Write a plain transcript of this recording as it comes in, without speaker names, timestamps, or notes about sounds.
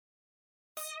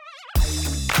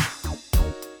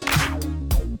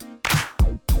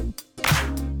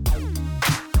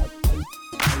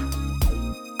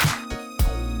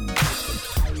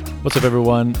What's up,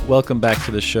 everyone? Welcome back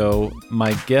to the show.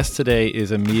 My guest today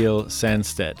is Emil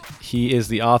Sandstedt. He is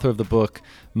the author of the book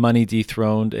Money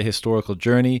Dethroned, A Historical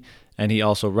Journey, and he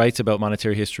also writes about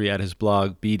monetary history at his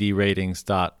blog,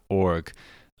 bdratings.org.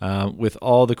 With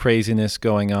all the craziness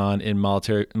going on in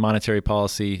monetary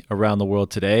policy around the world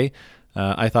today,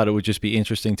 I thought it would just be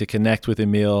interesting to connect with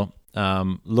Emil,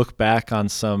 look back on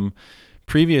some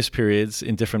previous periods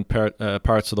in different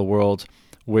parts of the world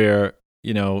where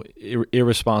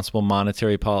irresponsible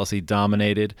monetary policy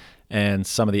dominated and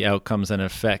some of the outcomes and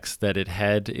effects that it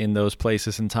had in those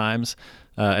places and times,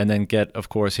 and then get, of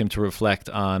course, him to reflect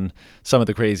on some of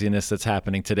the craziness that's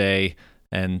happening today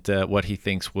and what he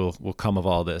thinks will come of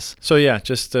all this. So yeah,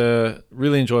 just a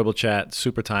really enjoyable chat,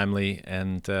 super timely,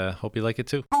 and hope you like it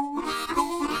too.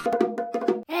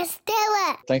 Let's do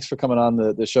it! Thanks for coming on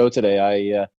the show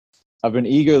today. I've been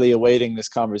eagerly awaiting this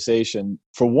conversation.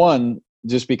 For one,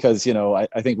 just because,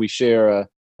 I think we share a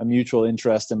mutual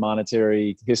interest in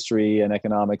monetary history and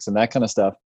economics and that kind of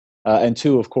stuff. And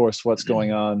two, of course, what's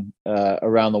going on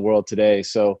around the world today.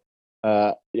 So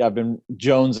I've been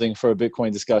jonesing for a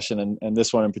Bitcoin discussion and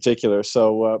this one in particular.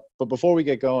 So, but before we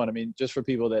get going, I mean, just for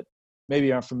people that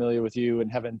maybe aren't familiar with you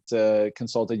and haven't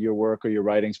consulted your work or your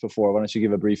writings before, why don't you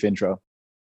give a brief intro?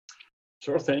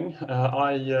 Sure thing.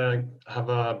 I have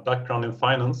a background in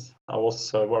finance. I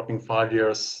was working 5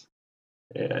 years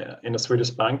in a Swedish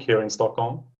bank here in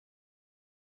Stockholm.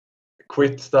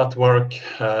 Quit that work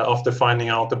after finding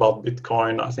out about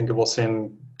Bitcoin. I think it was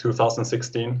in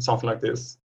 2016, something like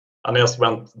this. And I just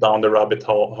went down the rabbit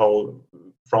hole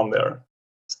from there.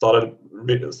 Started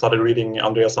reading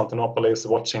Andreas Antonopoulos,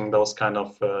 watching those kind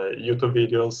of YouTube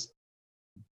videos.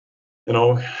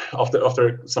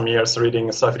 After some years reading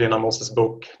Saifedean Ammous'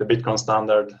 book, The Bitcoin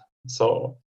Standard.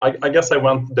 So I guess I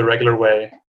went the regular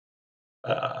way.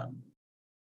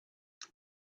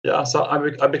 So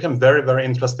I became very, very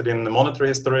interested in the monetary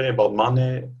history, about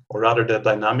money, or rather the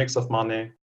dynamics of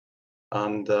money,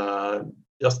 and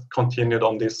just continued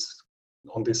on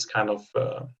this kind of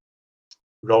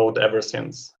road ever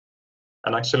since.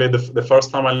 And actually, the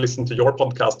first time I listened to your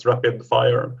podcast, Rapid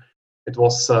Fire, it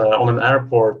was on an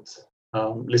airport,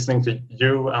 listening to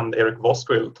you and Eric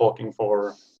Voskuil talking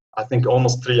for, I think,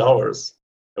 almost 3 hours.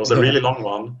 It was a really long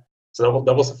one. So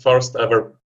that was the first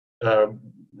ever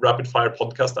Rapid Fire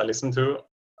podcast I listened to,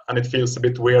 and it feels a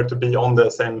bit weird to be on the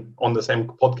same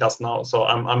podcast now. So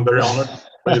I'm very honored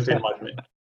for you to invite me.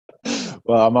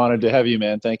 Well, I'm honored to have you,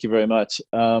 man. Thank you very much.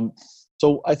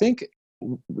 So I think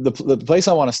the place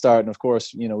I want to start, and of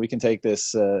course, we can take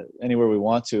this anywhere we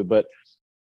want to, but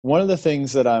one of the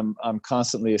things that I'm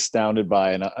constantly astounded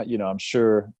by, and I'm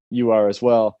sure you are as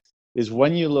well, is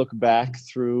when you look back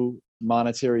through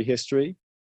monetary history,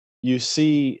 you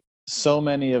see so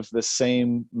many of the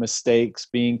same mistakes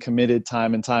being committed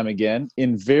time and time again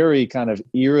in very kind of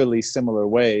eerily similar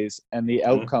ways, and the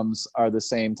outcomes are the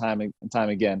same time and time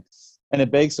again. And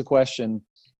it begs the question,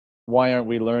 why aren't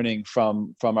we learning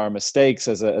from our mistakes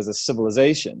as a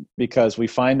civilization? Because we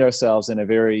find ourselves in a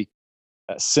very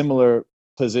similar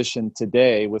position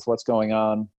today with what's going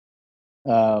on,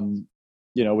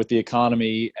 with the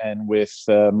economy and with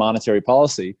monetary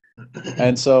policy.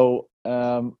 And so,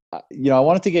 I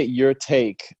wanted to get your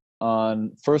take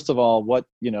on, first of all, what,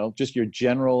 just your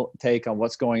general take on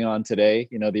what's going on today,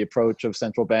 the approach of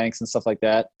central banks and stuff like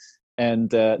that. And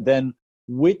then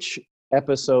which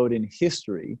episode in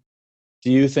history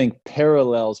do you think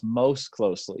parallels most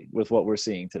closely with what we're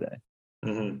seeing today?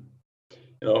 Mm-hmm.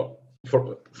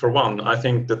 For one, I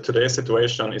think that today's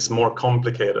situation is more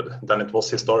complicated than it was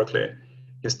historically.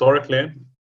 Historically,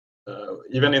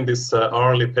 even in these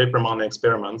early paper money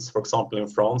experiments, for example, in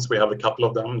France, we have a couple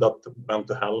of them that went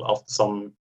to hell after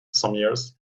some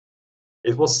years.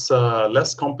 It was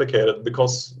less complicated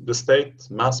because the state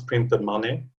mass printed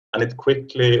money, and it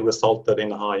quickly resulted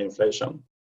in high inflation.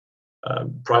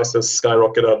 Prices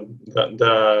skyrocketed.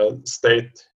 The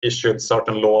state issued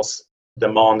certain laws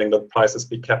demanding that prices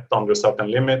be kept under certain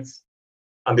limits.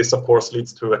 And this, of course,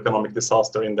 leads to economic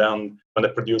disaster in the end when the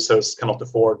producers cannot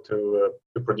afford to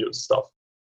produce stuff.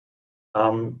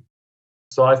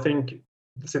 So I think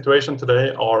the situation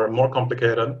today are more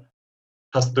complicated,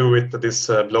 has to do with this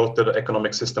bloated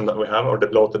economic system that we have, or the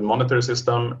bloated monetary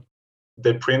system.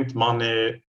 They print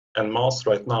money en masse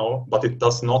right now, but it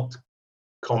does not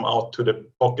come out to the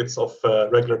pockets of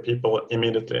regular people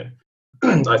immediately.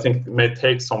 I think it may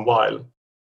take some while.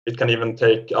 It can even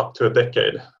take up to a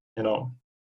decade,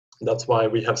 That's why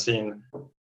we have seen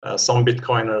some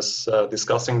Bitcoiners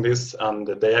discussing this, and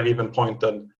they have even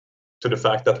pointed to the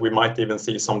fact that we might even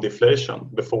see some deflation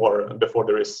before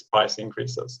there is price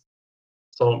increases.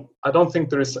 So I don't think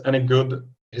there is any good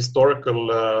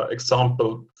historical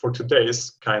example for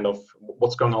today's kind of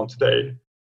what's going on today.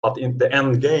 But in the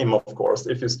end game, of course,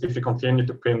 if you continue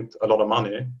to print a lot of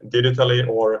money digitally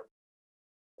or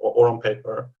on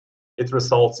paper, it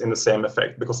results in the same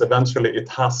effect, because eventually it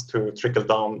has to trickle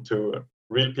down to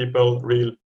real people,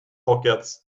 real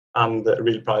pockets, and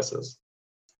real prices.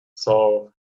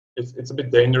 So it's a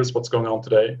bit dangerous what's going on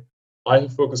today. I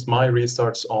have focused my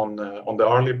research on the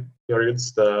early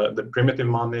periods, the primitive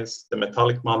monies, the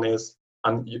metallic monies,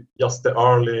 and just the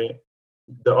early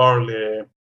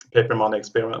paper money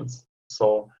experiments.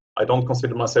 So I don't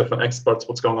consider myself an expert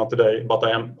what's going on today, but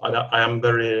I am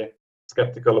very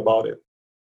skeptical about it,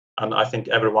 and I think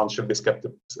everyone should be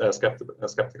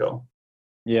skeptical.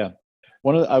 Yeah.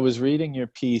 I was reading your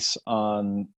piece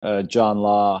on John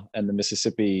Law and the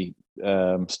Mississippi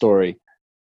story,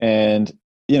 and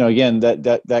again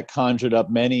that conjured up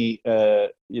many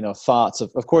thoughts.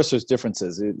 Of course, there's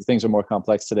differences. Things are more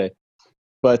complex today,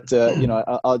 but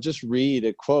I'll just read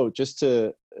a quote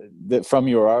from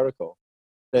your article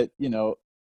that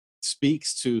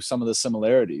speaks to some of the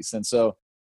similarities. And so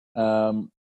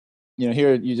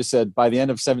here you just said, by the end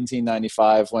of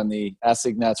 1795, when the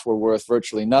assignats were worth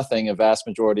virtually nothing, a vast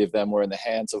majority of them were in the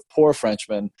hands of poor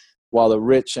Frenchmen, while the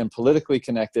rich and politically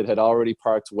connected had already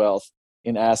parked wealth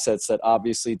in assets that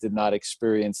obviously did not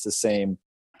experience the same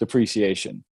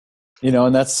depreciation.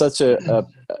 And that's such a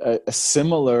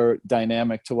similar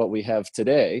dynamic to what we have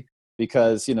today,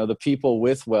 because the people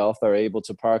with wealth are able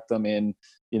to park them in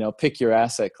pick your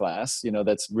asset class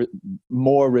that's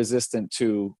more resistant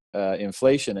to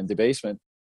inflation and debasement,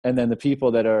 and then the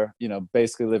people that are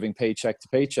basically living paycheck to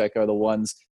paycheck are the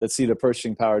ones that see their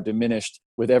purchasing power diminished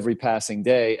with every passing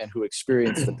day and who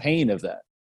experience the pain of that.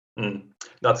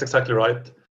 That's exactly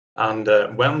right. And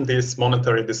when these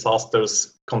monetary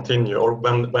disasters continue, or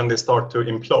when they start to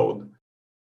implode,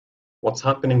 what's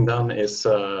happening then is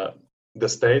the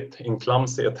state, in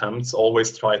clumsy attempts,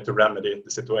 always try to remedy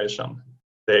the situation.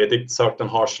 They edict certain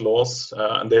harsh laws,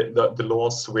 and the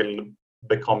laws will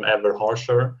become ever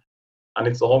harsher. And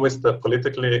it's always the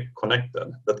politically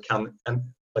connected that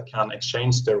can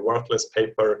exchange their worthless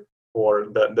paper for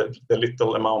the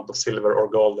little amount of silver or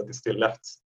gold that is still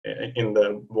left in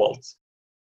the vaults.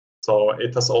 So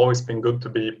it has always been good to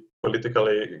be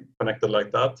politically connected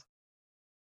like that.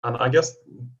 And I guess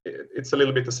it's a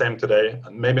little bit the same today,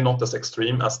 maybe not as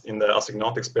extreme as in the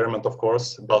assignat experiment, of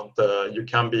course, but you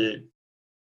can be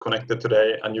connected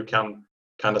today and you can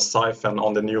kind of siphon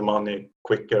on the new money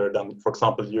quicker than, for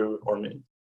example, you or me.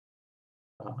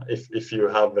 If you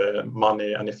have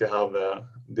money and if you have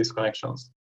these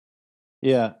connections.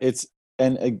 Yeah,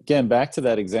 and again, back to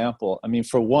that example. I mean,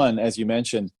 for one, as you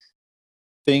mentioned,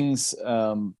 things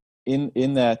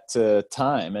in that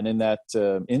time and in that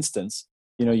instance,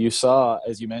 you saw,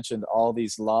 as you mentioned, all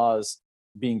these laws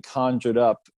being conjured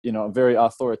up, very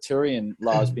authoritarian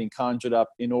laws being conjured up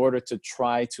in order to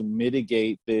try to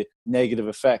mitigate the negative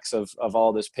effects of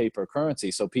all this paper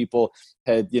currency. So people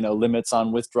had, limits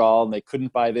on withdrawal, and they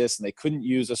couldn't buy this, and they couldn't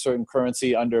use a certain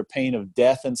currency under pain of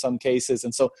death in some cases.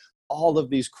 And so all of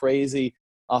these crazy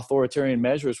authoritarian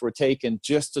measures were taken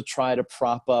just to try to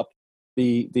prop up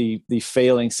the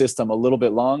failing system a little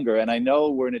bit longer. And I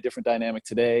know we're in a different dynamic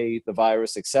today, the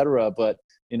virus, et cetera, but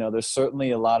there's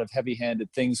certainly a lot of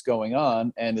heavy-handed things going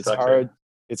on, and it's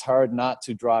hard not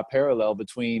to draw a parallel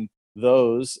between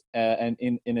those and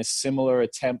in a similar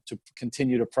attempt to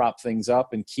continue to prop things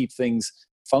up and keep things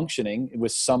functioning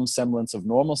with some semblance of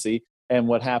normalcy, and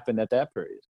what happened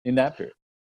in that period.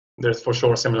 There's for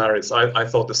sure similarities. I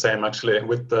thought the same actually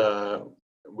with the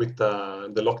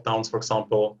lockdowns, for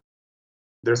example.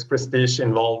 There's prestige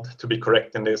involved to be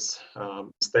correct in this.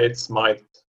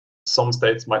 Some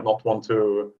states might not want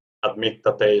to admit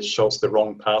that they chose the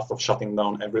wrong path of shutting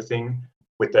down everything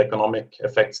with the economic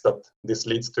effects that this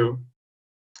leads to.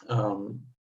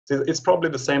 It's probably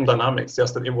the same dynamics,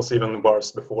 just that it was even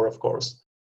worse before, of course.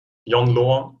 John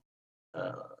Law,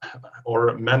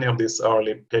 or many of these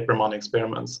early paper money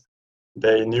experiments,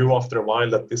 they knew after a while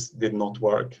that this did not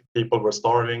work. People were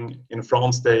starving. In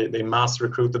France, they mass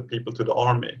recruited people to the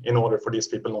army in order for these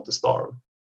people not to starve.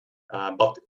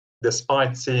 But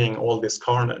despite seeing all this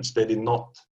carnage, they did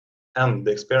not end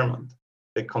the experiment.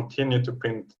 They continued to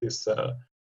print this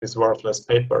worthless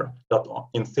paper that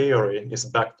in theory is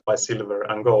backed by silver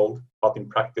and gold, but in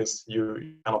practice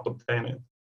you cannot obtain it.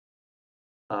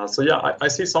 So yeah, I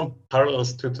see some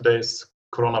parallels to today's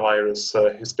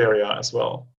coronavirus hysteria as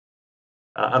well.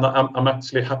 And I'm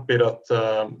actually happy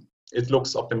that it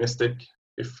looks optimistic.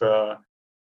 If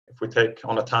we take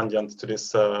on a tangent to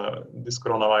this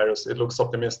coronavirus, it looks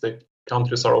optimistic.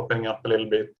 Countries are opening up a little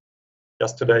bit.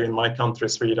 Just today in my country,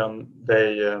 Sweden,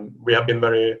 we have been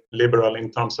very liberal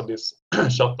in terms of these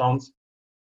shutdowns.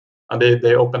 And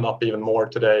they opened up even more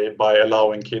today by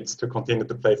allowing kids to continue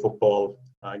to play football,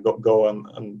 go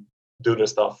and do their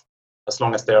stuff, as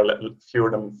long as there are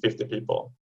fewer than 50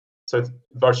 people. So it's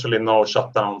virtually no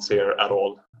shutdowns here at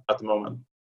all at the moment.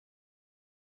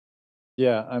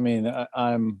 Yeah, I mean,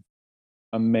 I'm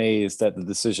amazed at the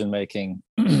decision making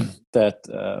that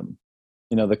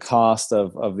the cost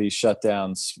of these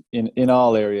shutdowns in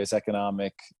all areas,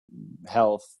 economic,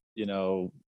 health,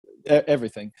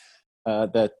 everything.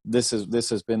 That this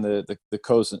has been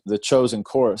the chosen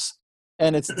course,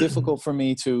 and it's difficult for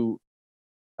me to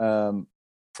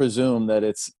presume that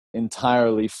it's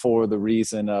entirely for the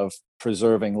reason of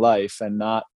preserving life and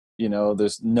not,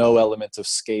 there's no element of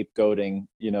scapegoating,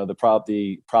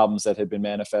 the problems that had been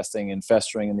manifesting and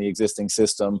festering in the existing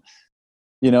system,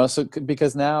 so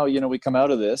because now, we come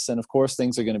out of this, and of course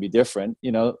things are going to be different,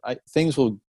 things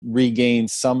will regain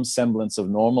some semblance of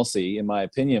normalcy, in my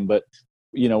opinion, but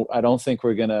I don't think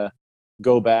we're going to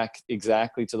go back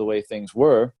exactly to the way things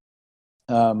were.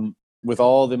 With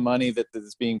all the money that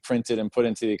is being printed and put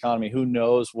into the economy, who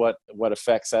knows what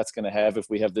effects that's going to have if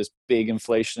we have this big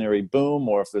inflationary boom,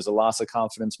 or if there's a loss of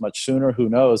confidence much sooner, who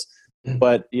knows?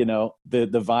 But,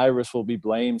 the virus will be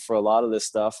blamed for a lot of this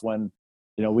stuff when,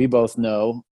 we both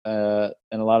know, and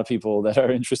a lot of people that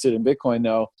are interested in Bitcoin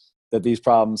know that these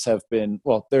problems have been,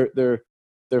 well,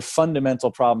 they're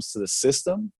fundamental problems to the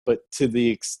system, but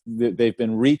they've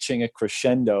been reaching a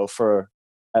crescendo for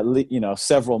at least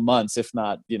several months, if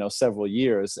not several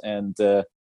years, and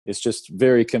it's just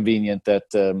very convenient that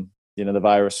the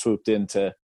virus swooped in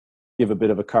to give a bit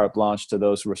of a carte blanche to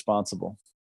those responsible.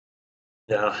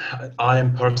 Yeah, I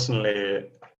am personally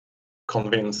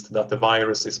convinced that the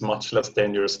virus is much less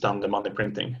dangerous than the money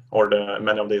printing or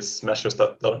many of these measures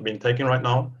that have been taken right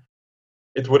now.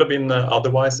 It would have been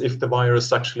otherwise if the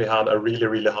virus actually had a really,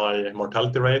 really high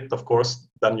mortality rate. Of course,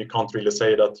 then you can't really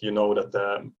say that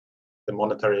that the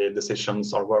monetary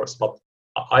decisions are worse. But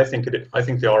I think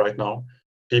they are right now.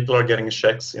 People are getting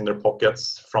checks in their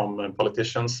pockets from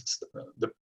politicians.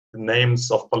 The names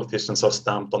of politicians are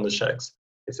stamped on the checks.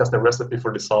 It's just a recipe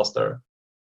for disaster,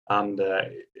 and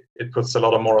it puts a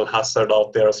lot of moral hazard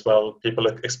out there as well. People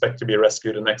expect to be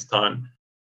rescued the next time.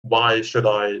 Why should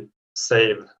I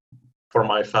save for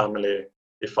my family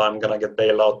if I'm gonna get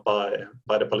bailed out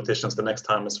by the politicians the next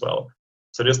time as well?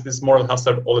 So there's this moral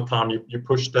hazard all the time. You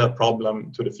push the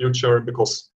problem to the future,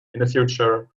 because in the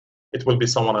future it will be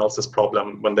someone else's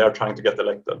problem when they're trying to get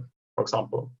elected, for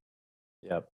example.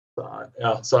 Yep.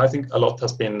 So I think a lot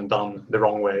has been done the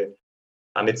wrong way,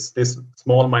 and it's this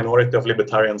small minority of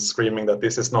libertarians screaming that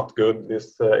this is not good.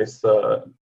 This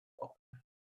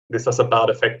has a bad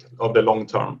effect of the long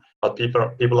term, but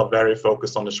people are very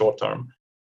focused on the short term.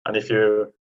 And if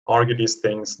you argue these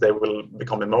things, they will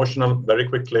become emotional very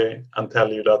quickly and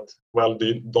tell you that, well,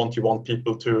 don't you want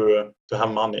people to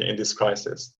have money in this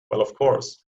crisis? Well, of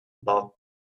course, but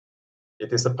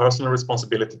it is a personal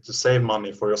responsibility to save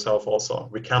money for yourself also.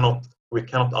 We cannot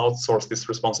outsource this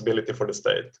responsibility for the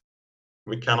state.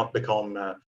 We cannot become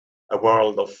a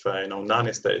world of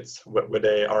nanny states where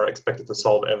they are expected to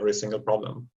solve every single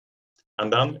problem.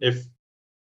 And then if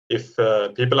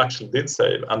people actually did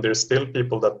save, and there's still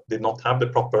people that did not have the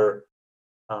proper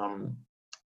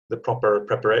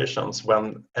preparations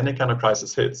when any kind of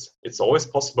crisis hits, it's always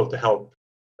possible to help.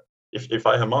 If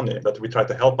I have money, that we try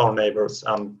to help our neighbors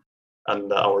and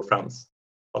our friends,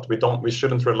 but we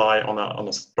shouldn't rely on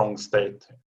a strong state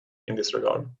in this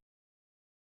regard.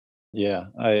 Yeah,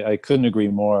 I couldn't agree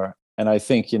more. And I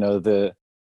think the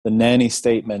nanny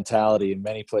state mentality in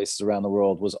many places around the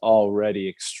world was already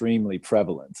extremely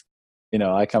prevalent.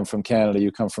 I come from Canada,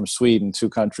 you come from Sweden, two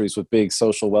countries with big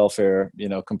social welfare,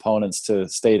 components to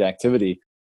state activity.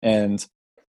 And,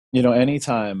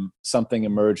 anytime something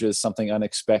emerges, something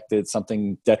unexpected,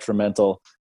 something detrimental,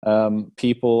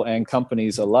 people and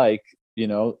companies alike,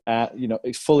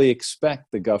 fully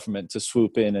expect the government to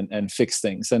swoop in and fix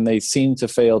things. And they seem to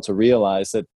fail to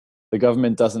realize that the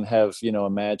government doesn't have, a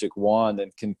magic wand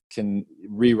and can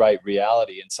rewrite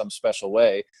reality in some special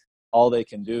way. All they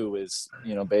can do is,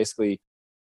 basically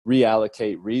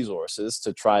reallocate resources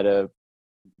to try to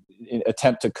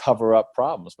attempt to cover up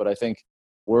problems. But I think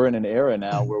we're in an era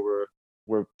now where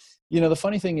we're the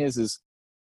funny thing is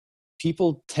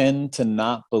people tend to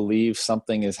not believe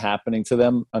something is happening to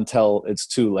them until it's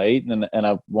too late. And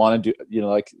I want to do,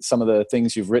 like some of the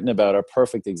things you've written about are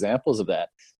perfect examples of that.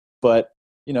 But,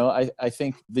 I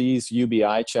think these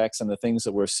UBI checks and the things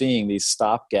that we're seeing, these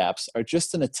stopgaps, are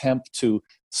just an attempt to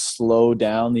slow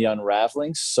down the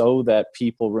unraveling so that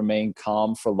people remain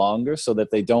calm for longer, so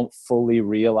that they don't fully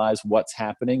realize what's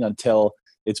happening until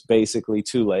it's basically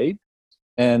too late.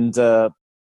 And,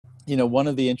 one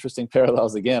of the interesting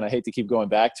parallels, again, I hate to keep going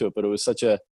back to it, but it was such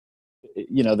a,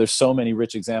 there's so many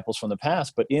rich examples from the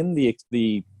past, but in the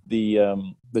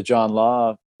John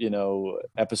Law,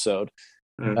 episode,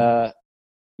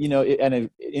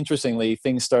 interestingly,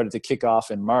 things started to kick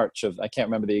off in March of, I can't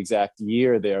remember the exact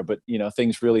year there, but,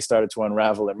 things really started to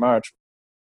unravel in March.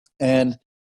 And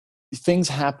things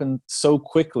happen so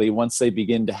quickly once they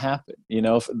begin to happen.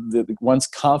 Once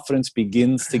confidence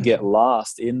begins to get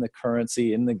lost in the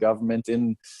currency, in the government,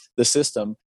 in the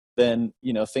system, then,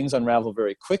 things unravel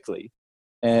very quickly.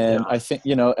 And I think,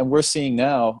 and we're seeing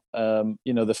now,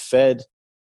 the Fed,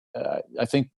 I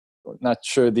think, not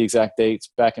sure the exact dates,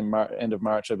 back in end of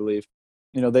March, I believe,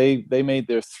 they made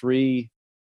their 3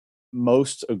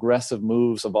 most aggressive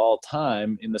moves of all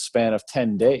time in the span of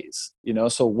 10 days.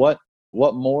 So what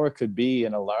more could be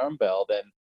an alarm bell than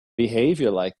behavior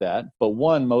like that? But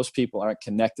one, most people aren't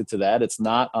connected to that. It's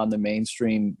not on the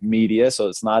mainstream media, so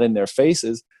it's not in their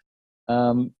faces.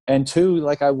 And 2,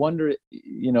 like, I wonder,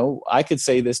 I could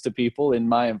say this to people in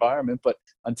my environment, but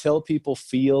until people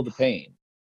feel the pain,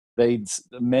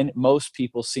 most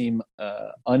people seem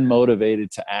unmotivated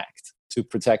to act, to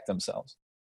protect themselves.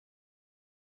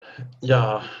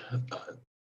 Yeah,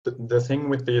 the thing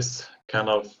with these kind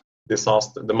of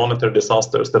the monetary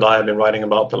disasters that I have been writing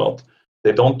about a lot,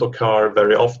 they don't occur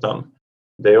very often.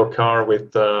 They occur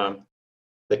with,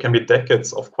 they can be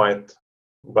decades of quite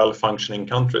well-functioning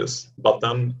countries, but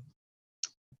then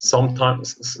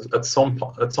sometimes at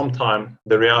some time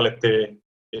the reality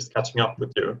is catching up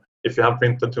with you. If you have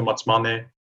printed too much money,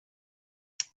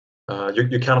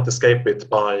 you cannot escape it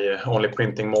by only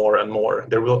printing more and more.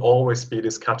 There will always be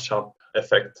this catch-up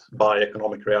effect by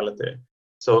economic reality.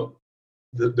 So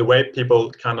the way people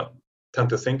kind of tend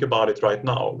to think about it right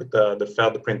now, with the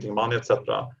Fed printing money,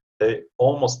 etc., they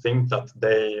almost think that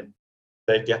they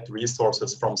get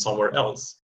resources from somewhere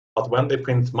else. But when they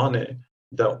print money,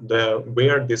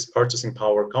 where this purchasing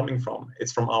power coming from?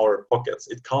 It's from our pockets.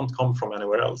 It can't come from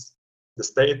anywhere else. The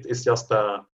state is just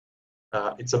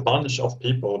it's a bunch of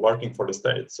people working for the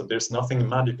state. So there's nothing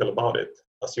magical about it,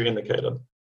 as you indicated.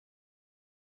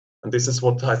 And this is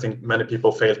what I think many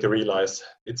people fail to realize.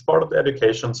 It's part of the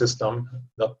education system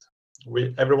that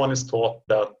everyone is taught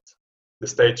that the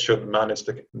state should manage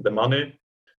the money,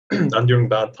 and during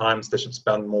bad times they should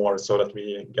spend more so that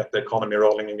we get the economy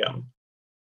rolling again.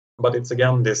 But it's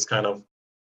again that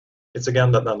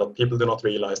people do not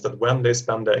realize that when they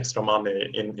spend the extra money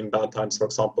in bad times, for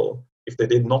example, if they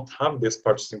did not have this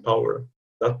purchasing power,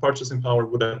 that purchasing power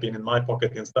would have been in my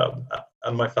pocket instead,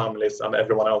 and my family's and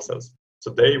everyone else's. So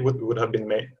they would have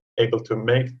been able to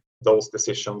make those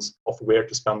decisions of where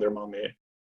to spend their money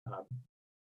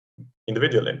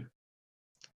individually.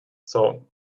 So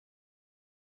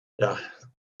yeah,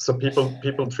 so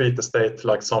people treat the state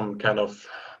like some kind of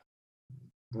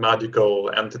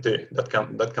magical entity that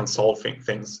can solve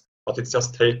things, but it's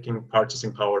just taking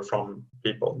purchasing power from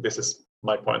people. This is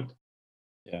my point.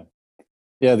 Yeah.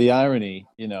 The irony,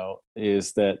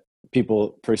 is that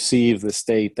people perceive the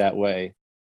state that way,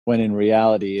 when in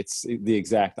reality it's the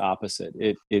exact opposite.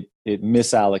 It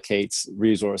misallocates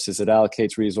resources. It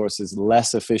allocates resources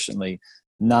less efficiently,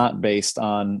 not based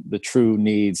on the true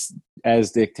needs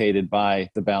as dictated by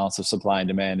the balance of supply and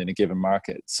demand in a given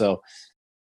market. So,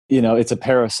 it's a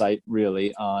parasite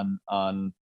really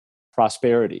on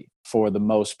prosperity for the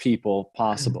most people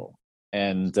possible.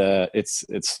 And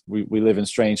we live in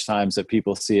strange times that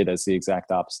people see it as the exact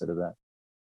opposite of that.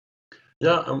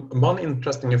 Yeah, one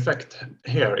interesting effect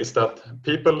here is that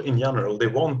people in general, they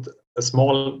want a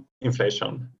small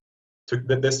inflation.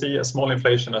 They see a small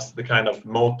inflation as the kind of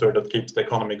motor that keeps the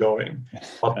economy going.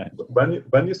 But right.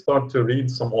 when you start to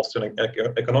read some Austrian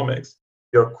economics,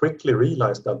 you quickly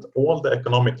realize that all the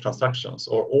economic transactions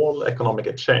or all economic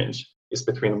exchange is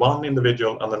between one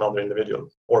individual and another individual,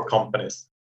 or companies,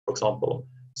 for example.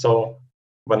 So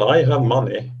when I have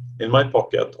money in my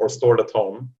pocket or stored at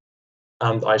home,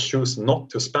 and I choose not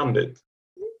to spend it,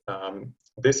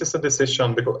 this is a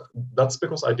decision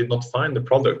because I did not find the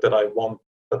product that I want,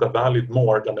 that I valued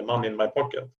more than the money in my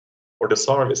pocket, or the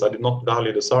service. I did not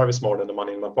value the service more than the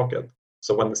money in my pocket.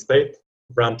 So when the state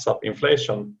ramps up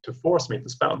inflation to force me to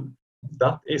spend,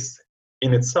 that is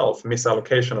in itself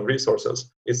misallocation of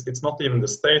resources. It's not even the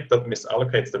state that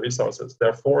misallocates the resources.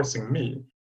 They're forcing me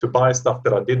to buy stuff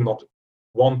that I did not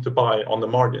want to buy on the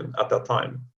margin at that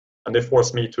time. And they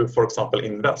force me to, for example,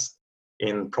 invest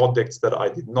in projects that I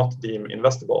did not deem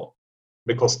investable.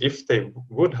 Because if they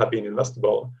would have been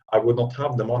investable, I would not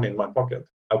have the money in my pocket.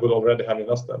 I would already have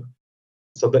invested.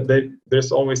 So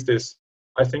there's always this,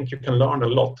 I think you can learn a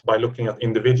lot by looking at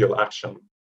individual action.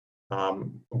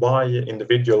 Why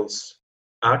individuals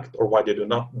act or why they do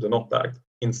not act,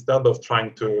 instead of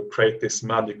trying to create these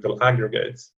magical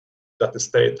aggregates that the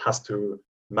state has to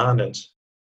manage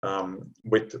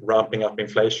with ramping up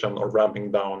inflation or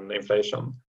ramping down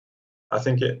inflation. I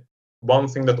think one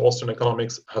thing that Austrian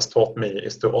economics has taught me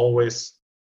is to always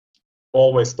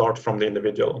start from the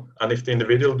individual. And if the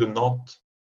individual do not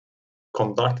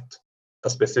conduct a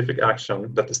specific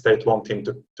action that the state wants him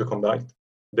to conduct,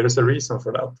 there is a reason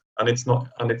for that. And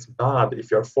it's bad if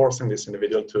you're forcing this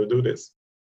individual to do this.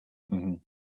 Mm-hmm.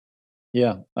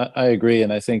 Yeah, I agree.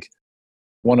 And I think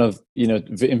one of,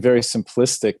 in very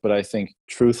simplistic, but I think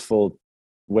truthful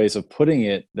ways of putting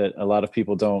it that a lot of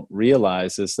people don't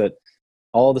realize is that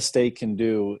all the state can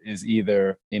do is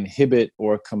either inhibit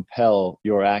or compel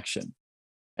your action.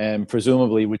 And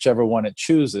presumably whichever one it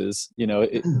chooses,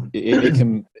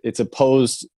 it's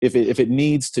opposed, if it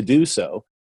needs to do so,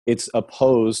 it's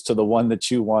opposed to the one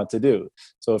that you want to do.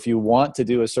 So if you want to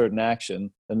do a certain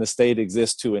action, then the state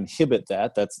exists to inhibit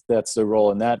that. That's the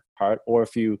role in that part. Or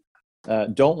if you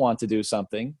don't want to do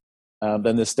something,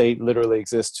 then the state literally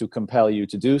exists to compel you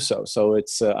to do so. So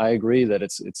it's I agree that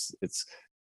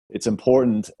it's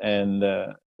important and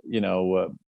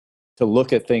to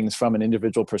look at things from an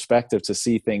individual perspective, to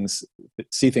see things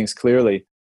clearly.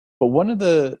 But one of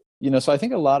the so I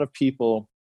think a lot of people,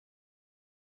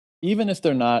 even if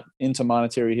they're not into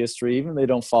monetary history, even if they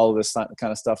don't follow this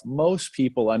kind of stuff, most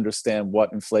people understand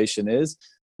what inflation is.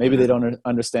 Maybe they don't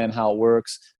understand how it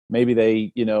works. Maybe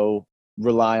they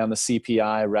rely on the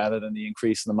CPI rather than the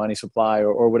increase in the money supply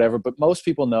or whatever. But most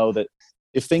people know that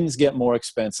if things get more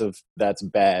expensive, that's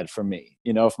bad for me.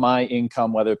 If my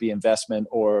income, whether it be investment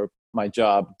or my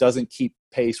job, doesn't keep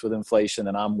pace with inflation,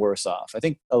 then I'm worse off. I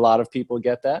think a lot of people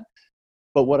get that.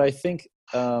 But what I think,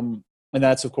 and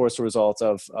that's of course a result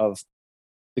of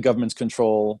the government's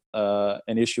control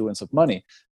and issuance of money.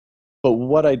 But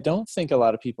what I don't think a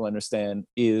lot of people understand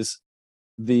is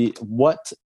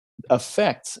what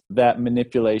effect that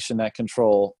manipulation, that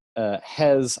control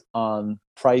has on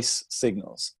price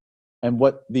signals, and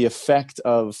what the effect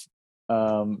of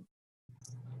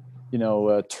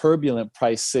turbulent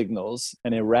price signals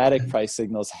and erratic price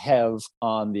signals have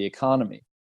on the economy.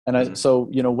 And so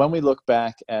when we look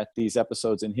back at these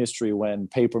episodes in history when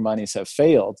paper monies have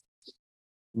failed,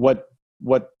 what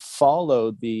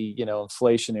followed the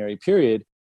inflationary period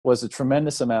was a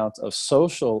tremendous amount of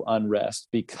social unrest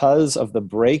because of the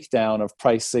breakdown of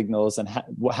price signals and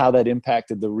how that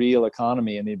impacted the real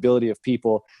economy and the ability of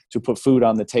people to put food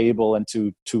on the table and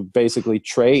to basically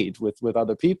trade with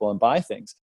other people and buy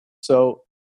things. So,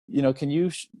 can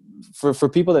you, for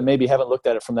people that maybe haven't looked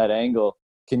at it from that angle,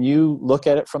 can you look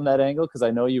at it from that angle? Because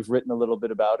I know you've written a little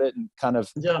bit about it and kind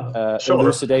of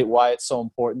elucidate why it's so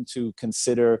important to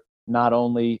consider not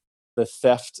only the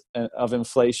theft of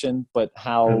inflation, but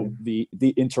how the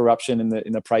interruption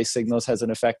in the price signals has an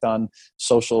effect on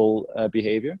social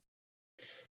behavior?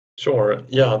 Sure.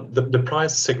 Yeah, the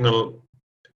price signal,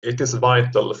 it is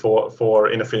vital for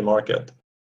in a free market.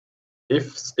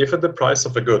 If the price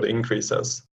of a good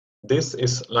increases, this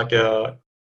is like a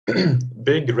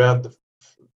big red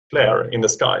flare in the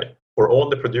sky for all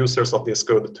the producers of this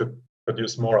good to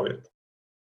produce more of it.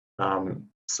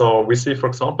 So we see, for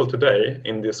example, today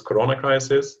in this corona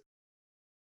crisis,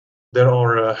 there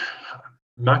are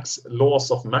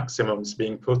laws of maximums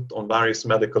being put on various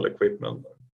medical equipment,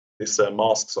 these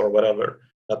masks or whatever,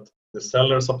 that the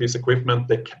sellers of this equipment,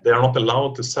 they are not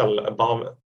allowed to sell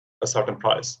above a certain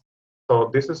price. So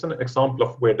this is an example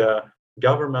of where the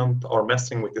government are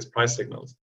messing with these price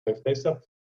signals. If they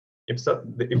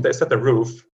set a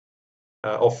roof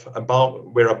of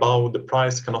above the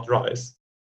price cannot rise,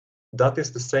 that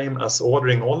is the same as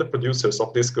ordering all the producers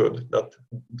of this good that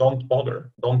don't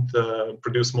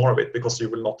produce more of it because you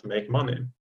will not make money.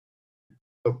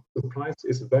 So the price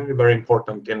is very, very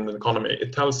important in the economy.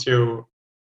 It tells you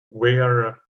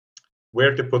where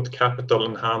to put capital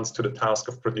and hands to the task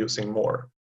of producing more.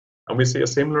 And we see a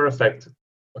similar effect.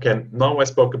 Okay, now I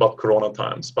spoke about corona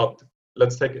times, but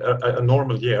let's take a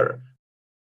normal year.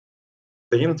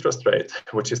 The interest rate,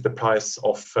 which is the price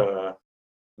of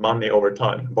money over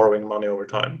time, borrowing money over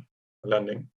time,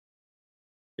 lending.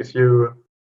 If you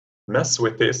mess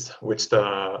with this, which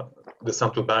the the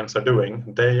central banks are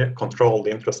doing, they control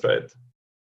the interest rate.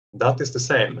 That is the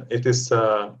same. It is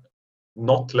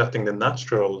not letting the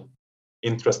natural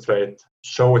interest rate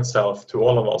show itself to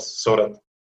all of us, so that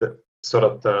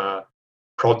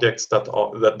projects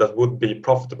that would be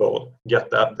profitable get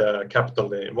the capital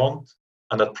they want,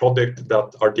 and that projects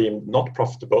that are deemed not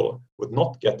profitable would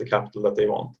not get the capital that they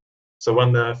want. So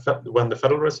when the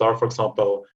Federal Reserve, for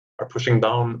example, are pushing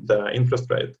down the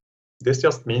interest rate, this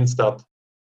just means that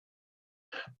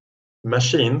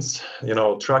machines,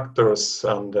 tractors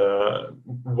and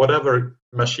whatever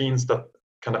machines that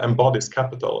kind of embodies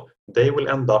capital, they will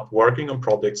end up working on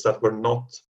projects that were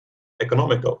not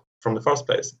economical from the first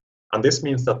place. And this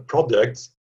means that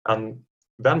projects and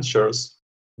ventures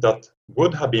that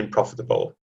would have been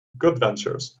profitable, good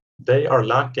ventures, they are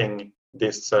lacking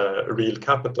this real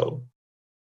capital.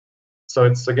 So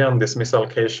it's again this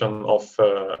misallocation of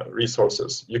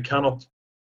resources. You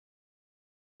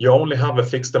only have a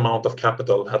fixed amount of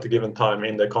capital at a given time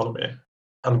in the economy.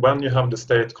 And when you have the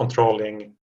state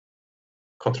controlling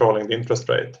the interest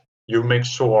rate, you make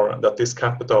sure that this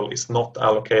capital is not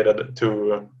allocated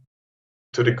to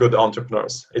the good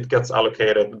entrepreneurs. It gets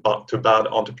allocated to bad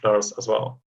entrepreneurs as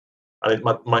well. And it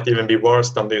might even be worse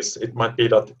than this. It might be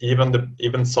that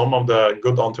even some of the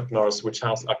good entrepreneurs, which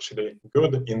has actually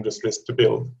good industries to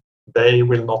build, they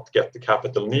will not get the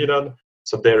capital needed.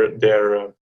 So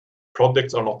their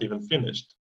projects are not even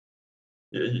finished.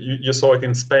 You saw it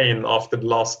in Spain after the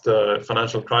last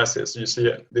financial crisis. You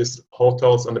see these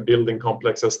hotels and the building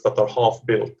complexes that are half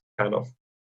built, kind of,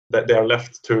 that they are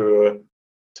left to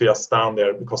just stand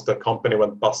there because the company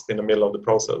went bust in the middle of the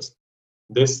process.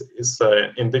 This is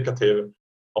indicative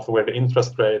of where the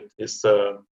interest rate is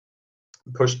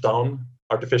pushed down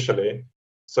artificially,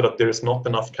 so that there is not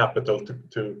enough capital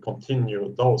to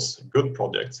continue those good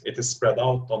projects. It is spread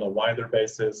out on a wider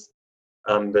basis,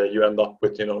 and you end up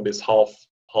with this half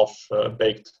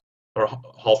baked or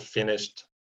half finished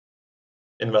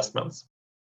investments.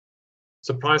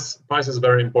 So price is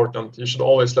very important. You should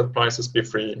always let prices be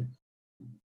free,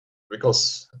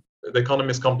 because the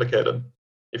economy is complicated.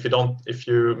 If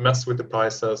you mess with the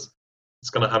prices, it's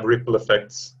going to have ripple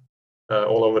effects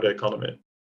all over the economy.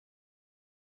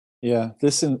 Yeah,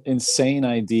 this insane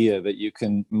idea that you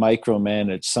can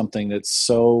micromanage something that's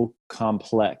so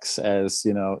complex as,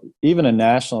 even a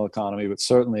national economy, but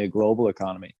certainly a global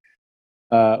economy,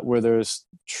 where there's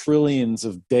trillions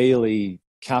of daily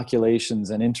calculations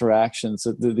and interactions.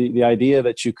 The idea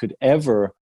that you could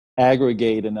ever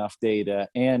aggregate enough data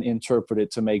and interpret it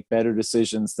to make better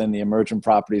decisions than the emergent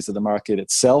properties of the market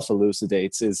itself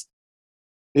elucidates is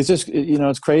just,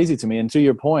 it's crazy to me. And to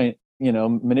your point,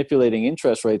 manipulating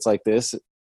interest rates like this,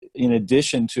 in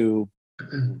addition to,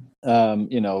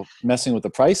 messing with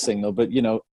the price signal, but,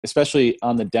 especially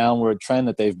on the downward trend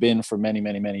that they've been for many,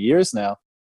 many, many years now,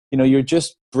 you're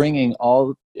just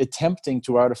attempting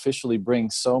to artificially bring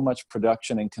so much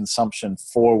production and consumption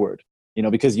forward,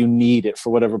 because you need it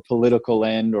for whatever political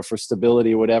end or for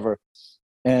stability or whatever.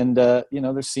 And,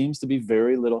 there seems to be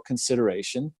very little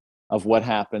consideration of what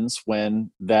happens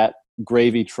when that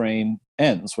gravy train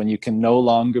ends, when you can no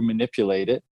longer manipulate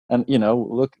it. And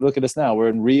look at us now. We're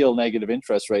in real negative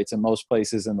interest rates in most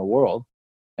places in the world,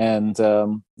 and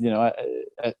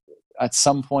at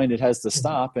some point it has to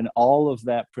stop. And all of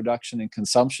that production and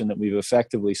consumption that we've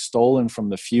effectively stolen from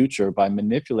the future by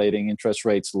manipulating interest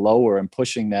rates lower and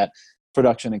pushing that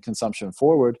production and consumption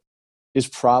forward is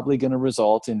probably going to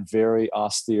result in very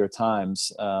austere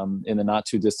times in the not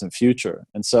too distant future.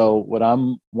 And so what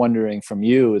I'm wondering from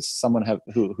you, is someone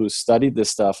who's studied this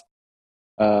stuff,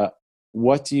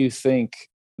 what do you think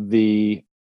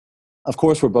of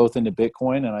course we're both into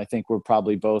Bitcoin, and I think we're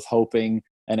probably both hoping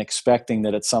and expecting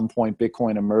that at some point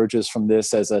Bitcoin emerges from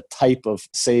this as a type of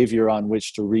savior on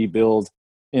which to rebuild,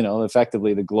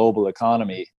 effectively the global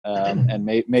economy, and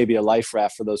maybe a life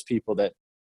raft for those people that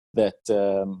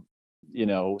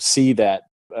see that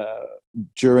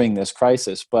during this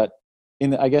crisis. But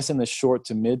I guess in the short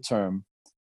to midterm,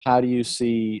 how do you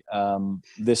see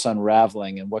this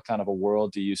unraveling, and what kind of a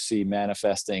world do you see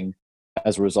manifesting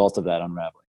as a result of that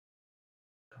unraveling?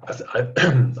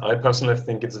 I personally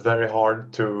think it's very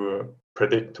hard to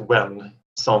predict when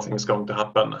something is going to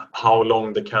happen, how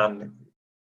long the can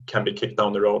be kicked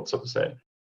down the road, so to say.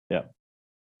 Yeah.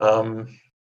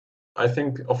 I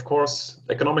think, of course,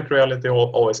 economic reality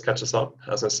always catches up,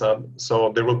 as I said.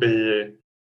 So there will be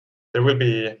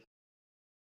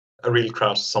a real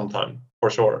crash sometime, for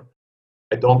sure.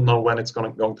 I don't know when it's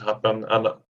going to happen, and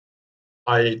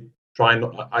I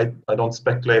don't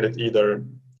speculate it either.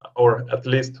 Or at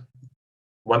least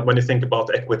when you think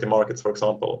about equity markets, for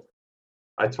example,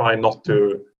 I try not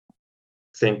to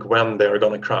think when they are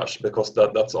going to crash, because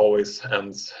that's always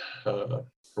ends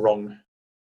wrong.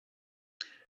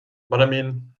 But I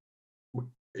mean,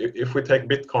 if we take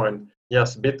Bitcoin,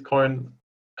 yes, Bitcoin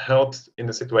helps in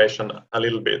the situation a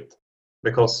little bit,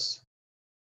 because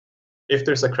if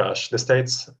there's a crash, the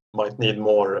states might need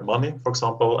more money, for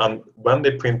example, and when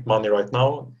they print money right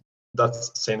now,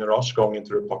 that's senior rush going into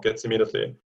their pockets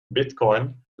immediately.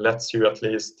 Bitcoin lets you at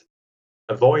least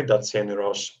avoid that senior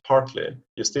rush partly.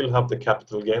 You still have the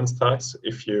capital gains tax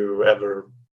if you ever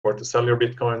were to sell your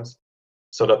Bitcoins,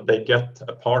 so that they get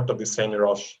a part of the senior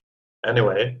rush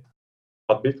anyway.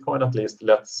 But Bitcoin at least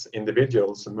lets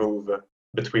individuals move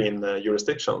between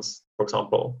jurisdictions. For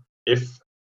example, if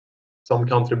some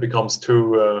country becomes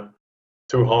too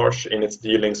harsh in its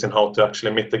dealings in how to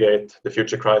actually mitigate the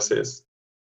future crisis,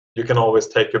 you can always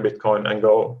take your Bitcoin and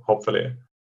go, hopefully.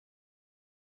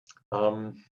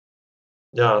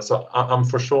 So I'm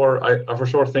for sure. I for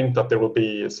sure think that there will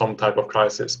be some type of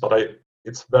crisis, but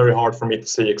it's very hard for me to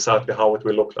see exactly how it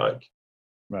will look like.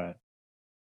 Right.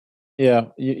 Yeah,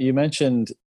 you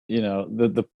mentioned,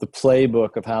 the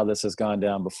playbook of how this has gone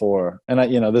down before, and I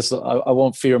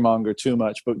won't fearmonger too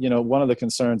much, but one of the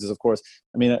concerns is, of course,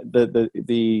 I mean,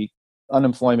 the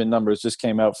unemployment numbers just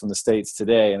came out from the States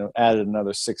today and added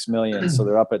another 6 million, so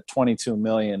they're up at 22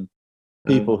 million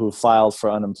people who filed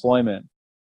for unemployment.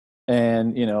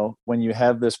 And when you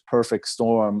have this perfect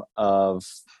storm of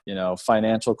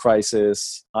financial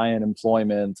crisis, high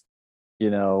unemployment,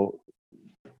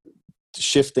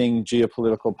 shifting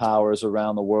geopolitical powers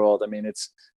around the world, I mean, it's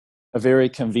a very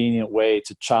convenient way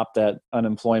to chop that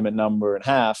unemployment number in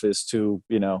half, is to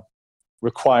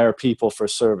require people for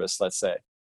service, let's say.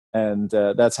 And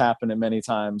that's happened many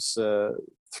times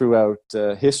throughout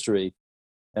history.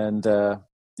 And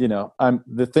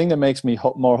the thing that makes me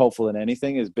more hopeful than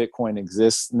anything is Bitcoin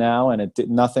exists now, and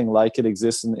nothing like it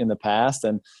exists in the past.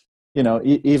 And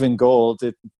even gold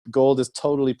is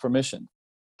totally permissioned.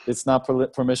 It's not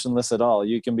permissionless at all.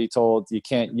 You can be told you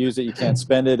can't use it, you can't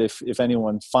spend it. If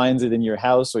anyone finds it in your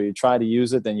house or you try to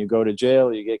use it, then you go to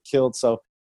jail, you get killed. So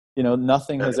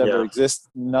nothing has ever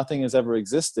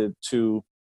existed to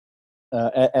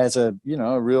as a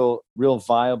a real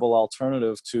viable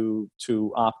alternative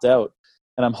to opt out.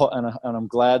 And I'm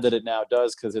glad that it now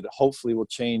does, because it hopefully will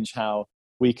change how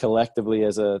we collectively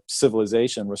as a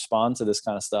civilization respond to this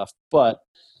kind of stuff. But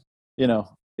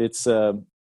it's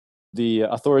the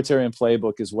authoritarian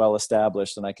playbook is well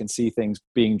established, and I can see things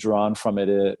being drawn from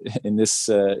it in this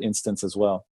instance as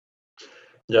well.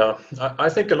 Yeah, I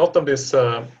think a lot of this,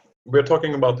 we're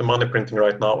talking about the money printing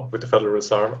right now with the Federal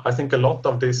Reserve. I think a lot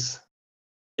of this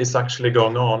is actually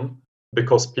going on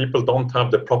because people don't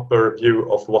have the proper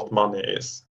view of what money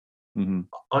is. Mm-hmm.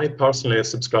 I personally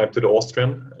subscribe to the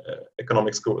Austrian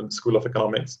economic school of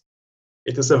economics.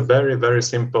 It is a very, very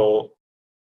simple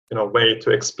way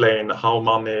to explain how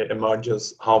money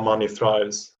emerges, how money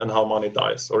thrives, and how money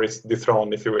dies, or is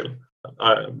dethroned, if you will.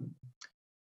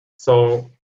 So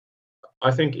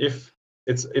I think if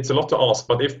it's a lot to ask,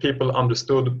 but if people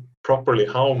understood properly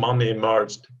how money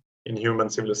emerged in human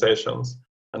civilizations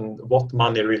and what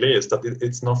money really is, that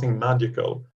it's nothing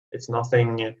magical, it's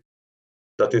nothing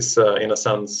that is in a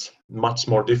sense much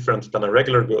more different than a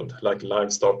regular good like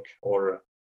livestock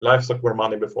were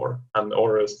money before,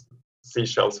 or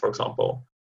seashells, for example,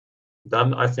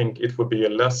 then I think it would be a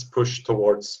less push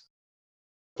towards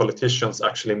politicians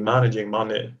actually managing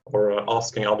money or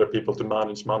asking other people to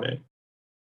manage money.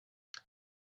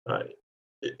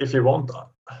 If you want,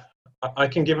 I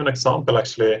can give an example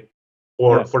actually,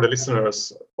 for the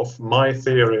listeners, of my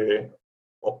theory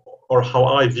or how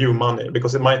I view money,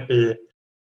 because it might be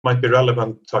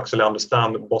relevant to actually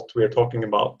understand what we're talking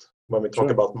about when we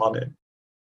talk about money.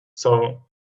 So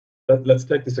let's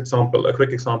take this example, a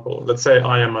quick example. Let's say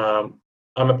I'm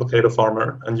a potato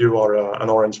farmer and you are an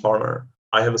orange farmer.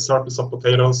 I have a surplus of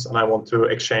potatoes and I want to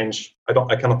exchange.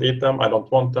 I cannot eat them. I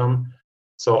don't want them.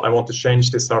 So I want to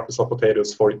change this surplus of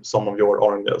potatoes for some of your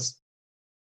oranges.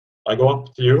 I go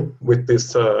up to you with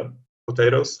these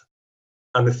potatoes,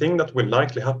 and the thing that will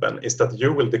likely happen is that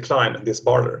you will decline this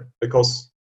barter,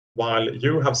 because while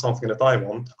you have something that I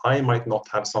want, I might not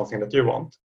have something that you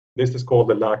want. This is called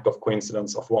the lack of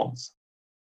coincidence of wants.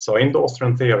 So in the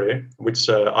Austrian theory, which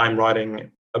I'm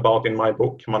writing about in my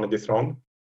book, Money Dethroned,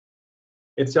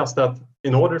 it's just that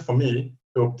in order for me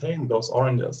to obtain those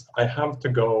oranges, I have to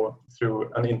go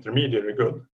through an intermediary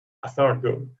good, a third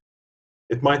good.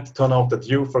 It might turn out that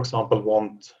you, for example,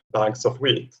 want bags of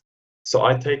wheat. So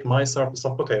I take my surplus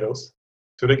of potatoes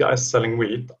to the guys selling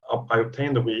wheat, I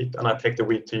obtain the wheat, and I take the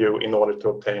wheat to you in order to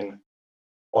obtain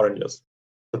oranges.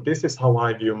 But this is how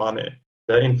I view money.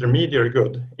 the intermediary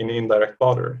good in indirect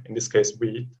barter, in this case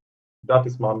wheat, that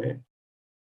is money.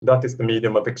 That is the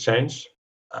medium of exchange.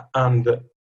 And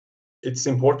it's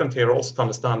important here also to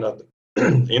understand that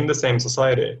in the same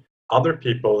society, other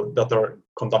people that are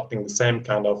conducting the same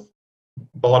kind of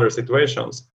barter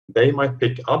situations, they might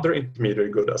pick other intermediary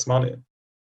good as money.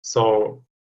 So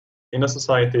in a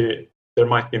society, there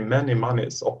might be many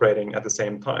monies operating at the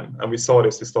same time. And we saw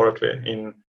this historically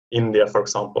in India, for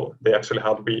example. They actually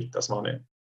had wheat as money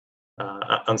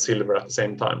and silver at the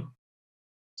same time.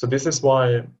 So this is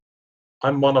why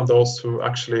I'm one of those who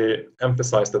actually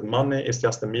emphasize that money is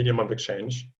just a medium of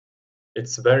exchange.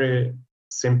 It's very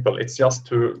simple. It's just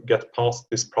to get past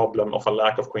this problem of a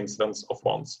lack of coincidence of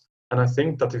wants. And I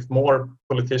think that if more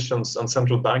politicians and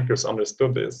central bankers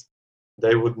understood this,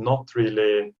 they would not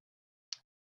really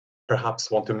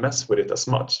perhaps want to mess with it as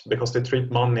much, because they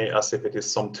treat money as if it is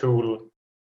some tool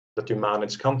that you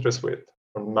manage countries with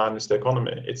or manage the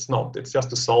economy. It's not. It's just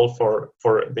to solve for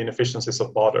the inefficiencies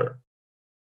of barter.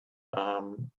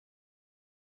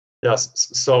 Yes,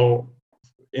 so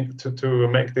to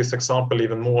make this example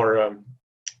even more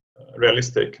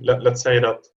realistic, let's say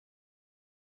that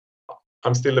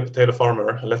I'm still a potato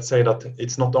farmer. Let's say that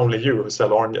it's not only you who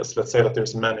sell oranges. Let's say that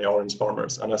there's many orange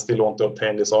farmers and I still want to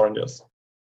obtain these oranges.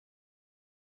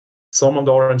 Some of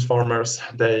the orange farmers,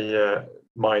 they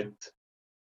might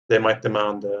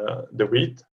demand the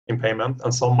wheat in payment,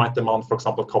 and some might demand, for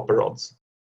example, copper rods.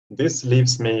 This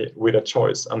leaves me with a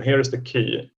choice, and here is the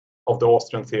key of the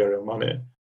Austrian theory of money.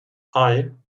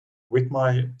 With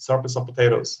my surplus of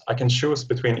potatoes, I can choose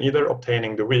between either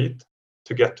obtaining the wheat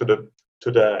to get to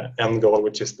the end goal,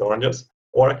 which is the oranges,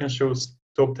 or I can choose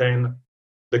to obtain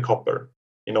the copper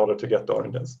in order to get the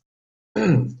oranges.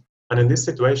 And in this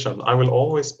situation, I will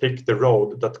always pick the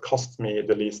road that costs me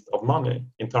the least of money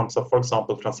in terms of, for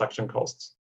example, transaction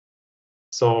costs.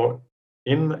 So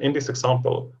in this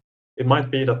example, it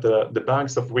might be that the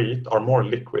bags of wheat are more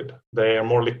liquid. They are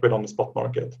more liquid on the spot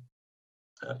market.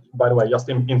 By the way, just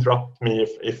interrupt me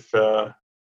if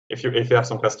you have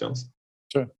some questions.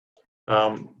 Sure.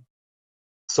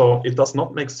 So it does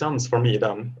not make sense for me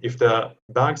then, if the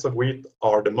bags of wheat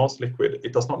are the most liquid,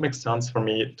 it does not make sense for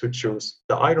me to choose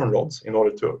the iron rods in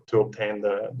order to obtain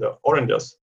the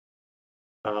oranges.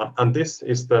 And this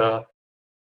is the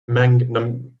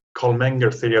Carl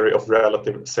Menger theory of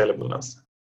relative salableness.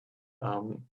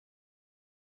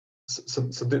 So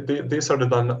these are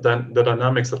the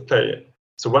dynamics at play.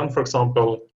 So when, for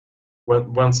example,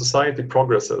 when society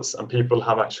progresses and people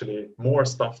have actually more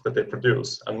stuff that they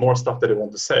produce and more stuff that they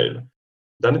want to sell,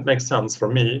 then it makes sense for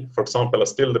me, for example,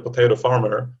 as still the potato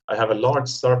farmer, I have a large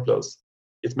surplus.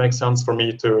 It makes sense for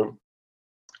me to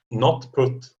not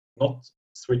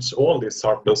switch all this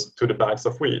surplus to the bags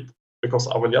of wheat, because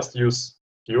I will just use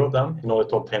few of them in order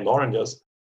to obtain the oranges,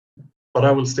 but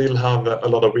I will still have a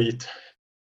lot of wheat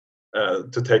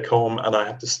to take home, and I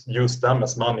have to use them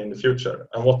as money in the future.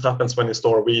 And what happens when you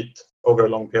store wheat over a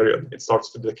long period? It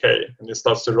starts to decay and it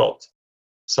starts to rot.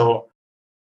 So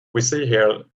we see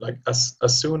here, like as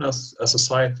soon as a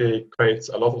society creates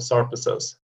a lot of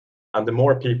surpluses, and the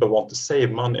more people want to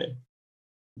save money,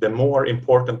 the more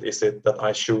important is it that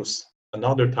I choose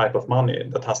another type of money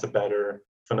that has the better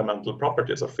fundamental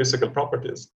properties or physical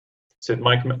properties. So it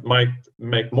might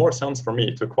make more sense for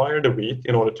me to acquire the wheat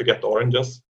in order to get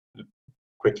oranges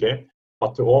quickly,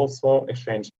 but to also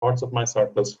exchange parts of my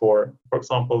surplus for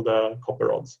example, the copper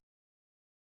rods.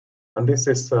 And this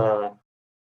is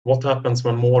what happens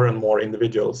when more and more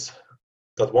individuals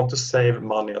that want to save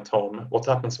money at home, what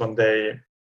happens when they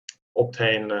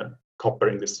obtain copper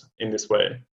in this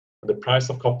way. The price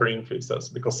of copper increases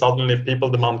because suddenly people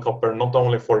demand copper not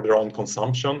only for their own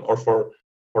consumption or for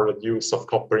the use of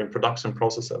copper in production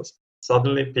processes.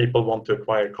 Suddenly people want to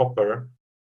acquire copper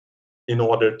in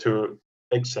order to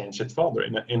exchange it further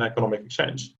in economic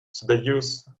exchange. So they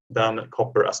use then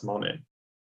copper as money.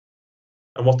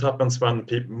 And what happens when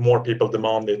more people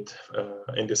demand it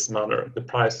in this manner? The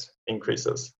price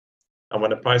increases. And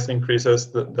when the price increases,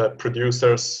 the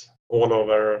producers all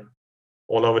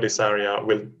over this area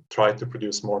will try to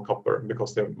produce more copper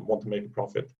because they want to make a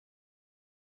profit.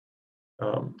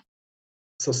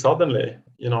 So suddenly,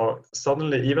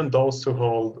 even those who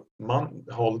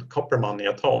hold copper money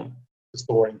at home to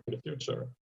store into the future,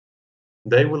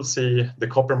 they will see the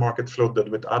copper market flooded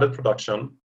with added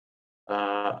production,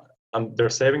 and their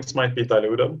savings might be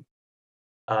diluted,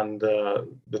 and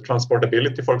the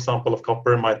transportability, for example, of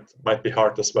copper might be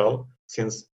hurt as well,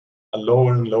 since a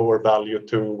lower and lower value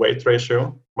to weight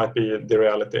ratio might be the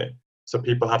reality. So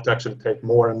people have to actually take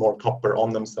more and more copper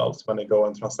on themselves when they go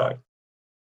and transact.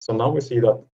 So now we see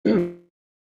that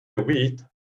the wheat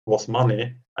was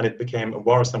money, and it became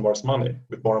worse and worse money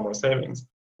with more and more savings.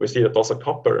 We see that also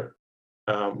copper,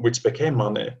 which became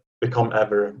money, become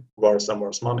ever worse and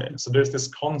worse money. So there's this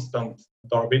constant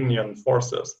Darwinian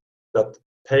forces that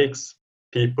takes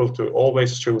people to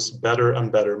always choose better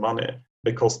and better money,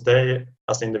 because they,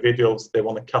 as individuals, they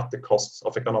want to cut the costs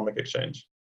of economic exchange.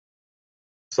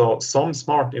 So some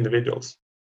smart individuals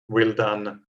will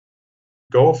then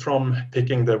go from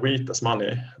picking the wheat as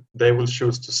money. They will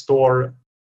choose to store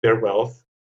their wealth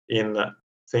in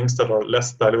things that are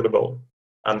less dilutable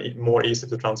and more easy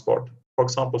to transport. For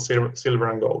example, silver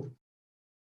and gold.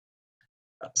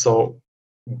 So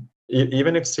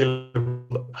even if silver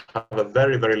have a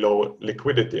very, very low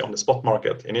liquidity on the spot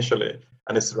market initially,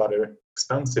 and it's rather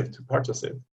expensive to purchase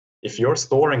it, if you're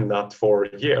storing that for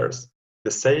years,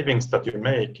 the savings that you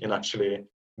make in actually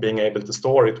being able to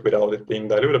store it without it being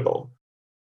dilutable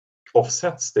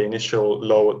offsets the initial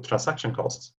low transaction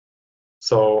costs.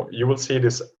 So you will see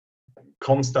this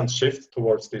constant shift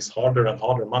towards these harder and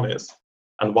harder monies.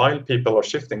 And while people are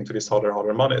shifting to these harder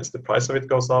monies, the price of it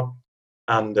goes up,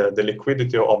 and the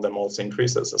liquidity of them also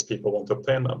increases as people want to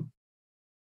obtain them.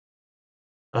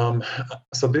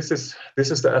 So this is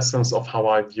the essence of how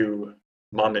I view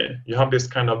money. You have this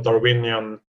kind of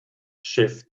Darwinian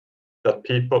shift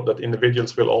that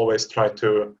individuals will always try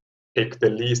to pick the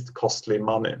least costly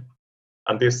money,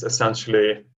 and this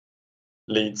essentially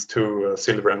leads to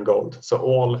silver and gold. So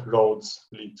all roads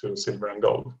lead to silver and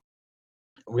gold.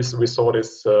 We saw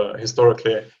this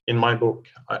historically in my book.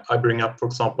 I bring up, for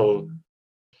example,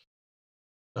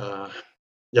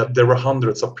 there were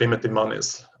hundreds of primitive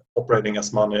monies operating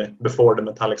as money before the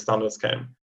metallic standards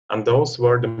came, and those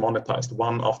were demonetized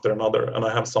one after another. And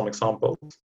I have some examples.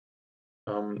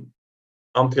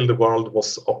 Until the world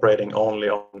was operating only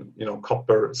on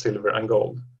copper, silver, and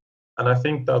gold. And I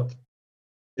think that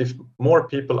if more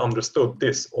people understood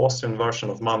this Austrian version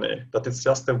of money, that it's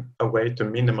just a way to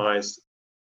minimize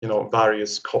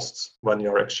various costs when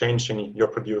you're exchanging your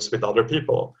produce with other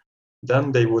people,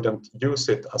 then they wouldn't use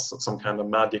it as some kind of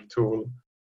magic tool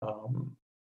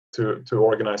to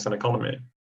organize an economy.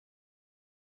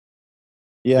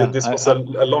 Yeah, this was a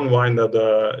long-winded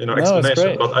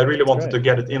explanation, but I really wanted to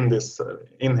get it in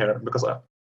here because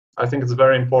I think it's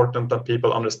very important that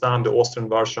people understand the Austrian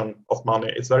version of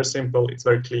money. It's very simple, it's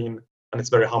very clean, and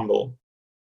it's very humble.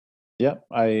 Yeah,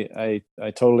 I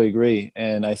totally agree.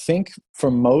 And I think for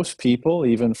most people,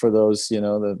 even for those,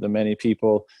 the many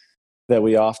people that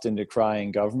we often decry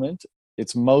in government,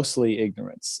 it's mostly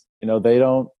ignorance. They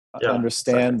don't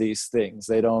understand these things.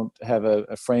 They don't have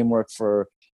a framework for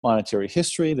monetary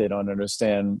history. They don't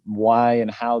understand why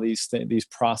and how these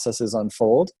processes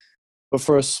unfold. But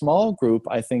for a small group,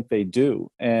 I think they do.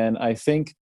 And I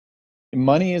think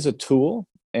money is a tool,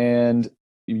 and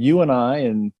you and I,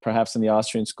 and perhaps in the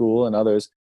Austrian school and others,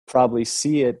 probably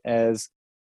see it as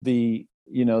the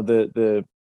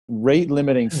rate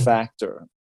limiting factor,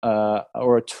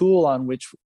 or a tool on which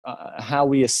how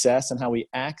we assess and how we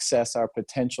access our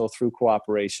potential through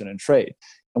cooperation and trade.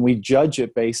 And we judge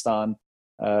it based on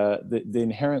the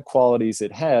inherent qualities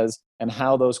it has and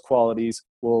how those qualities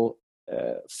will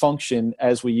function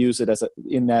as we use it as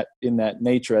in that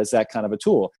nature as that kind of a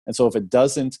tool. And so if it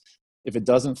doesn't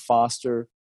foster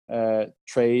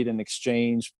trade and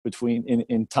exchange between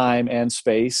in time and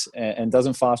space, and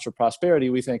doesn't foster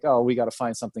prosperity, we think, oh, we got to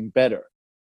find something better,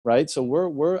 right?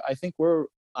 So I think we're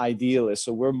idealists,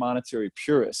 so we're monetary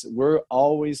purists. We're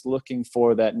always looking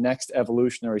for that next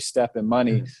evolutionary step in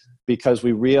money, because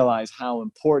we realize how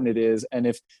important it is. And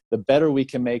if the better we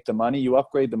can make the money, you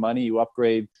upgrade the money, you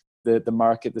upgrade the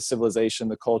market, the civilization,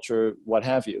 the culture, what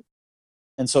have you.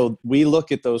 And so we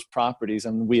look at those properties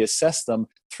and we assess them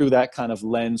through that kind of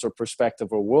lens or perspective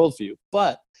or worldview.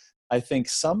 But I think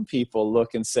some people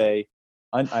look and say,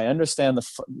 I understand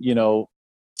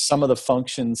some of the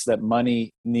functions that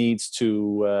money needs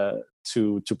to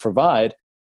provide,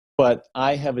 but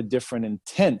I have a different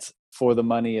intent for the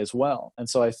money as well. And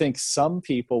so I think some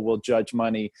people will judge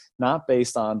money not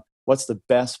based on what's the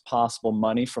best possible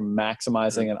money for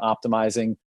maximizing and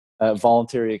optimizing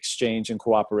voluntary exchange and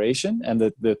cooperation and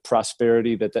the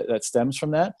prosperity that stems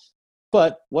from that,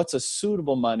 but what's a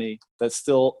suitable money that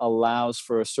still allows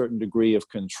for a certain degree of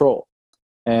control.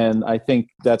 And I think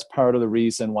that's part of the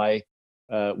reason why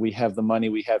we have the money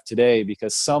we have today,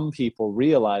 because some people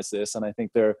realize this, and I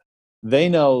think they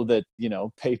know that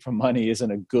paper money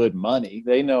isn't a good money.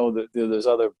 They know that there's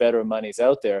other better monies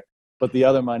out there, but the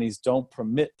other monies don't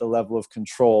permit the level of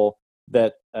control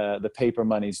that the paper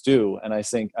monies do. And I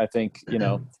think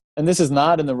and this is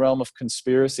not in the realm of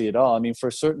conspiracy at all. I mean, for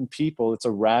certain people, it's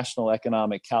a rational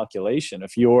economic calculation.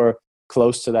 If you're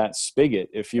close to that spigot.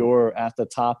 If you're at the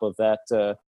top of that,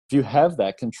 if you have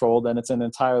that control, then it's an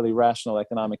entirely rational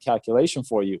economic calculation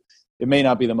for you. It may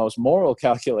not be the most moral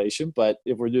calculation, but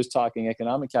if we're just talking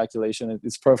economic calculation,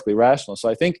 it's perfectly rational. So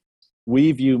I think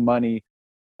we view money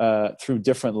through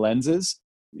different lenses.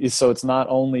 So it's not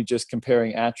only just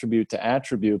comparing attribute to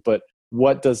attribute, but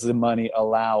what does the money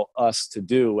allow us to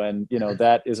do? And, you know,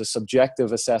 that is a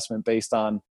subjective assessment based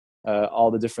on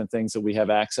all the different things that we have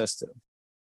access to.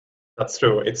 That's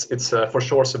true. It's for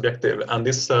sure subjective. And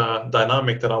this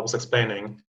dynamic that I was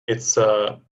explaining, it's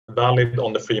valid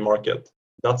on the free market.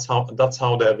 That's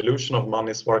how the evolution of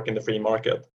monies work in the free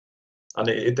market. And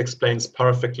it explains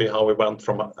perfectly how we went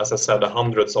from, as I said,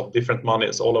 hundreds of different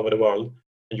monies all over the world,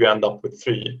 and you end up with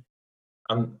three.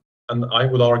 And I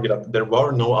would argue that there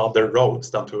were no other roads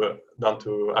than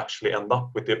to actually end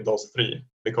up with those three.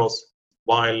 Because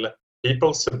while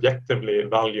people subjectively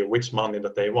value which money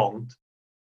that they want,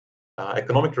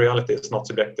 economic reality is not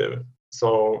subjective.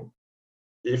 So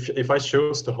if I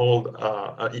choose to hold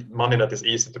money that is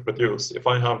easy to produce, if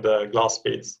I have the glass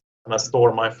beads and I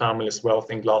store my family's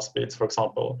wealth in glass beads, for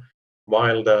example,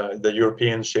 while the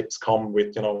European ships come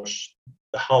with, you know,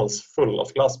 the hulls full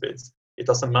of glass beads, it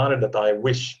doesn't matter that I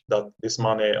wish that this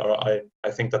money, or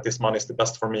I think that this money is the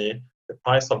best for me. The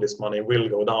price of this money will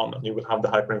go down, and you will have the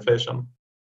hyperinflation.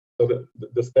 So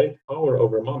the state power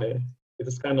over money, it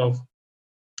is kind of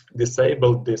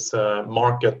disabled this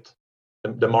market,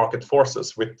 the market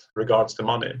forces with regards to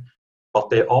money, but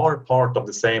they are part of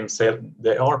the same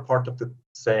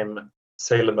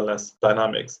salableness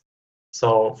dynamics.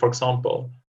 So, for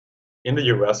example, in the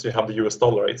US, you have the US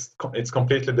dollar. It's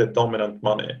completely the dominant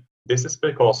money. This is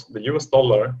because the US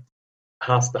dollar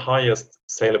has the highest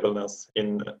salableness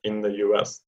in the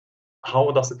US.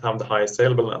 How does it have the highest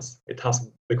salableness? It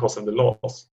has because of the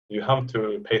laws. You have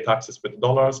to pay taxes with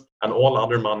dollars, and all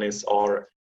other monies are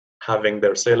having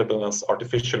their salableness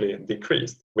artificially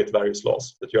decreased with various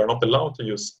laws, that you are not allowed to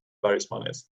use various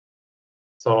monies.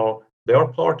 So they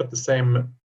are part of the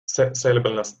same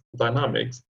salableness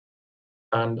dynamics.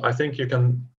 And I think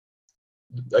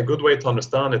a good way to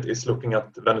understand it is looking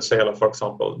at Venezuela, for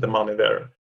example, the money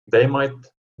there. They might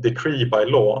decree by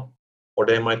law, or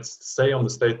they might say on the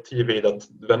state TV that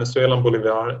Venezuelan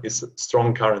Bolivar is a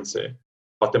strong currency.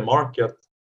 But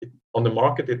on the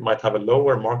market, it might have a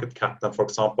lower market cap than, for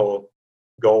example,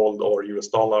 gold or US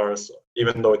dollars,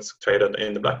 even though it's traded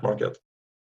in the black market.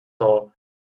 So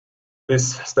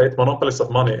these state monopolies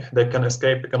of money, they can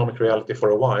escape economic reality for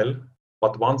a while,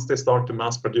 but once they start to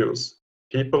mass produce,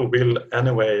 people will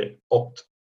anyway opt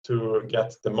to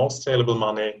get the most saleable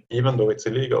money, even though it's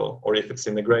illegal or if it's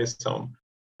in the gray zone.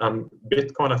 And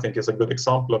Bitcoin, I think, is a good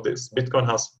example of this. Bitcoin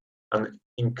has an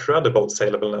incredible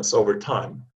salableness over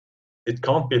time. It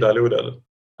can't be diluted,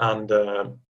 and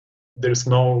there's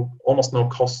almost no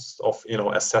cost of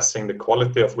assessing the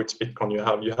quality of which Bitcoin you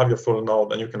have. You have your full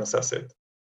node, and you can assess it.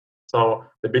 So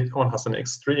the Bitcoin has an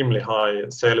extremely high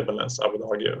salableness, I would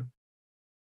argue.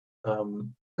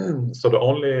 So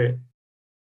the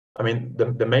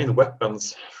main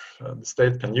weapons the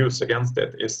state can use against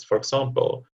it is, for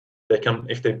example,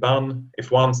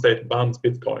 if one state bans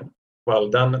Bitcoin, well,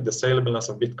 then the salableness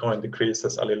of Bitcoin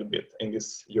decreases a little bit in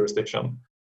this jurisdiction.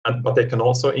 But they can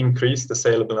also increase the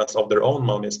salableness of their own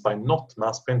monies by not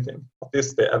mass printing. But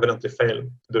this they evidently fail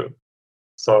to do.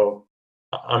 So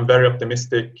I'm very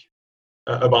optimistic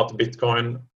about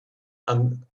Bitcoin,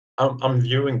 and I'm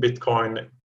viewing Bitcoin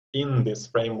in this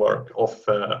framework of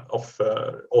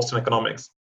Austrian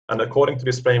economics. And according to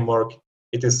this framework,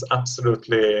 it is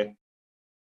absolutely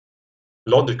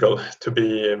logical to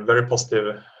be very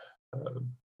positive,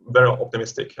 very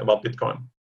optimistic about Bitcoin,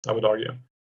 I would argue.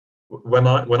 When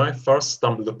I first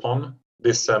stumbled upon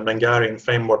this Mengarian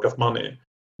framework of money,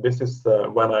 this is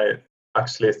when I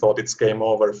actually thought it's game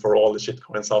over for all the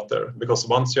shitcoins out there. Because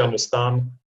once you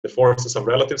understand the forces of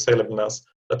relative salableness,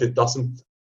 that it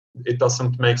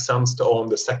doesn't make sense to own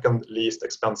the second least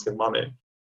expensive money,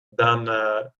 then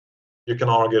you can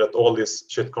argue that all these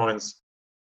shitcoins,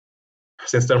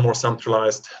 since they're more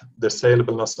centralized, the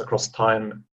salableness across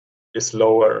time is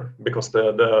lower because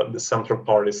the central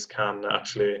parties can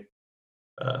actually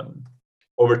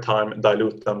over time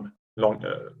dilute them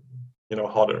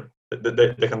harder.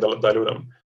 They can dilute them,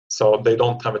 so they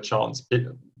don't have a chance.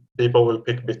 People will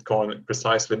pick Bitcoin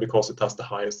precisely because it has the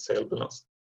highest salableness.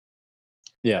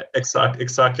 Yeah,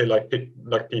 exactly like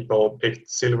people picked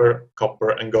silver,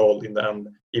 copper, and gold in the end,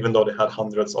 even though they had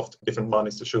hundreds of different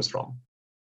monies to choose from.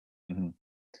 Mm-hmm.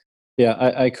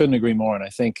 Yeah, I couldn't agree more. And I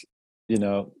think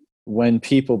when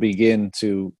people begin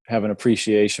to have an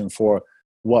appreciation for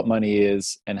what money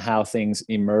is and how things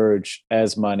emerge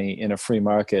as money in a free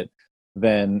market,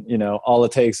 then all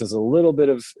it takes is a little bit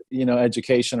of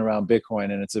education around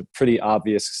Bitcoin, and it's a pretty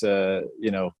obvious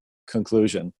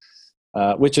conclusion.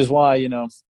 Which is why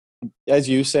as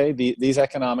you say, these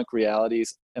economic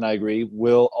realities, and I agree,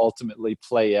 will ultimately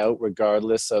play out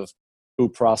regardless of who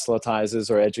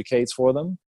proselytizes or educates for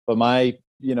them. But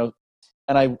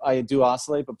and I do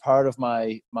oscillate, but part of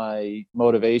my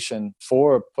motivation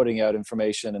for putting out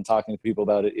information and talking to people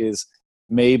about it is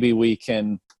maybe we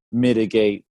can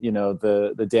mitigate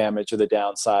the damage or the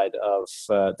downside of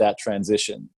that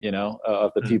transition,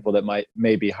 of the people that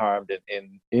may be harmed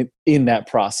in that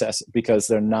process, because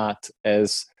they're not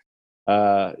as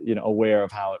aware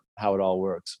of how it all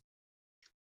works.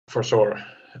 For sure,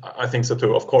 I think so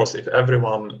too. Of course, if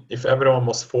everyone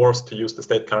was forced to use the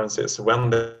state currencies,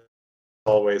 the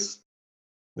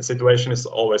situation is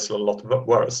always a lot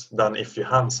worse than if you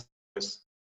have.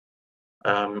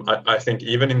 I think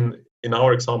even in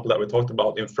our example that we talked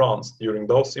about in France, during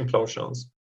those implosions,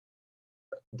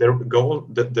 there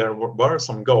were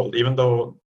some gold, even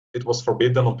though it was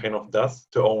forbidden on pain of death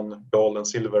to own gold and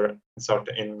silver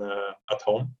at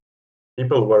home.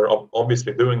 People were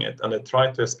obviously doing it, and they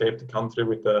tried to escape the country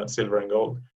with the silver and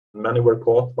gold. Many were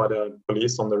caught by the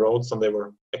police on the roads, and they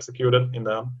were executed in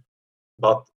them.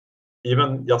 But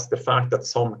even just the fact that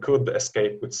some could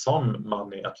escape with some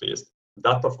money at least,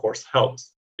 that of course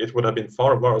helps. It would have been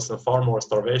far worse and far more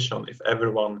starvation if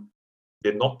everyone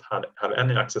did not have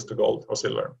any access to gold or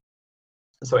silver.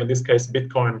 So in this case,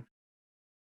 Bitcoin,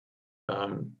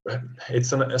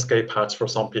 it's an escape hatch for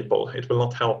some people. It will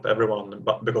not help everyone,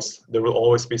 but because there will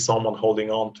always be someone holding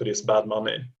on to this bad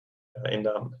money in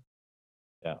the end.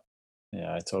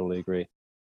 Yeah, I totally agree.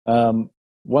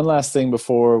 One last thing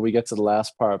before we get to the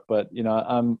last part, but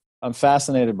I'm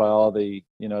fascinated by all the,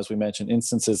 as we mentioned,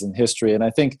 instances in history, and I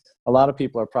think a lot of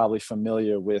people are probably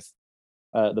familiar with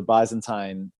the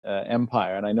Byzantine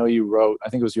Empire. And I know you wrote, I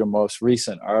think it was your most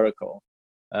recent article,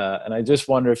 and I just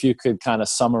wonder if you could kind of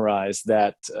summarize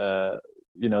that,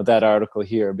 that article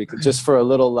here, because just for a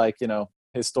little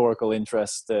historical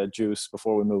interest juice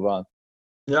before we move on.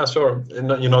 Yeah, sure.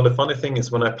 The funny thing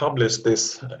is, when I published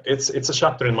this, it's a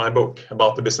chapter in my book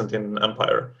about the Byzantine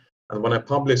Empire. And when I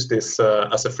published this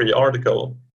as a free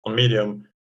article on Medium,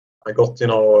 I got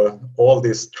all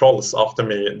these trolls after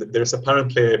me. There's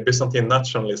apparently Byzantine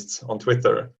nationalists on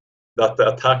Twitter that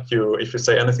attack you if you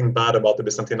say anything bad about the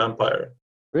Byzantine Empire.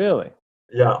 Really?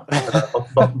 Yeah,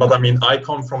 but I mean, I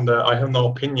have no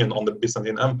opinion on the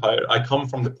Byzantine Empire. I come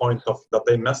from the point of that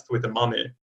they messed with the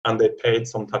money and they paid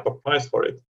some type of price for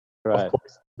it. Right. Of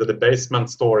course, the debasement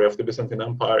story of the Byzantine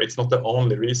Empire, it's not the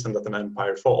only reason that an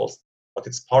empire falls, but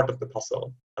it's part of the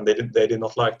puzzle, and they did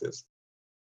not like this.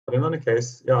 But in any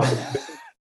case, yeah,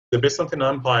 the Byzantine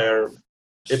Empire,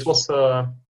 it was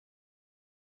the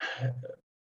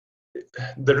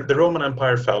Roman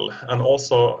Empire fell, and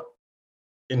also,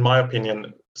 in my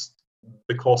opinion,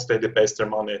 because they debased their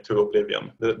money to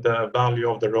oblivion. The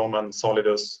value of the Roman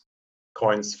solidus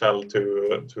coins fell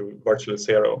to virtually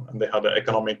zero, and they had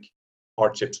economic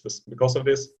hardships because of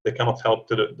this. They cannot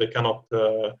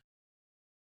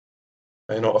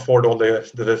afford all the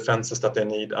defenses that they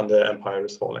need, and the empire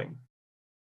is falling.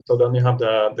 So then you have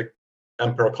the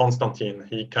Emperor Constantine.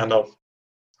 He kind of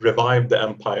revived the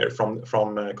empire from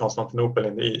Constantinople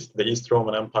in the East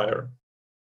Roman Empire,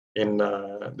 in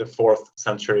the 4th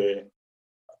century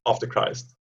after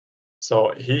Christ.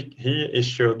 So he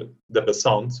issued the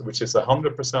Besant, which is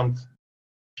 100%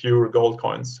 pure gold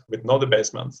coins with no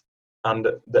debasements, and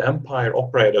the empire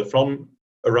operated from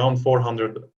around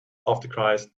 400 after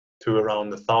Christ to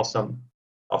around 1000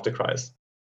 after Christ.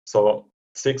 So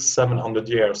 600-700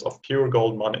 years of pure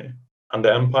gold money, and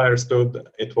the empire stood.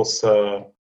 It was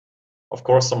of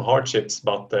course some hardships,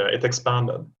 but it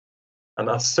expanded. And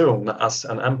as soon as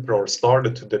an emperor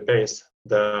started to debase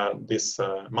this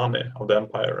money of the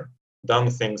empire,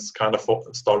 then things kind of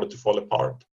started to fall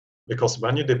apart. Because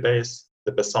when you debase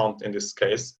the Besant in this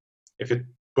case, if you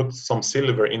put some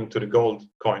silver into the gold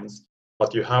coins,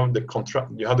 but you have the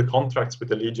contracts with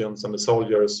the legions and the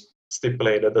soldiers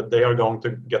stipulated that they are going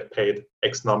to get paid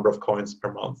X number of coins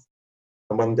per month.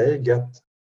 And when they get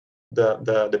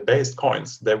the based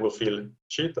coins, they will feel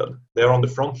cheated. They're on the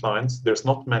front lines. There's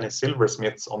not many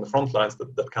silversmiths on the front lines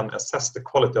that can assess the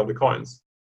quality of the coins.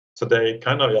 So they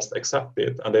kind of just accept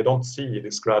it, and they don't see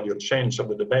this gradual change of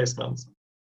the debasements.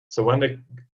 So when they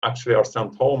actually are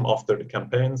sent home after the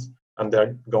campaigns and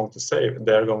they're going to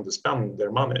spend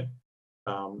their money,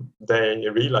 they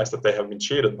realize that they have been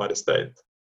cheated by the state.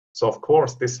 So of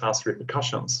course this has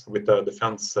repercussions with the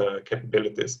defense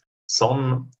capabilities.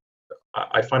 Some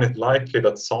I find it likely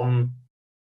that some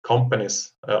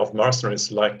companies of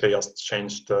mercenaries likely just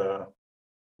changed.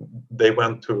 They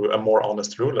went to a more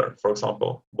honest ruler, for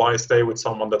example. Why stay with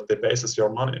someone that debases your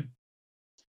money?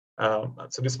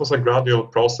 So this was a gradual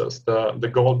process.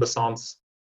 The gold bezants,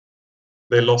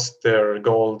 they lost their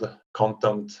gold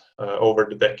content over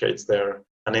the decades there,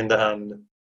 and in the end,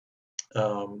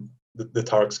 the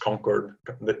Turks conquered.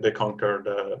 They conquered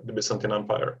the Byzantine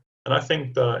Empire. And I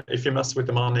think that if you mess with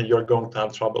the money, you're going to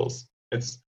have troubles.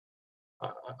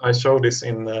 I show this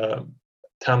in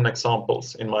 10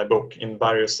 examples in my book in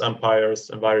various empires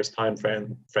and various time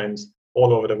frames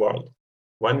all over the world.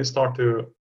 When you start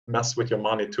to mess with your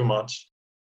money too much,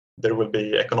 there will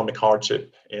be economic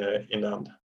hardship in the end.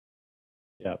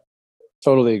 Yeah,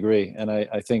 totally agree. And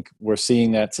I think we're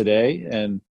seeing that today.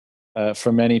 And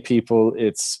for many people,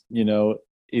 it's,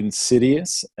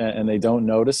 insidious and they don't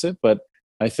notice it. But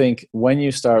I think when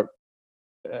you start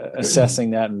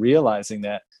assessing that and realizing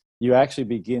that, you actually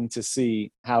begin to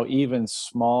see how even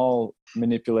small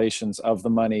manipulations of the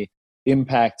money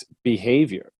impact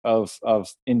behavior of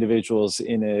individuals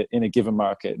in a given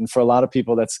market. And for a lot of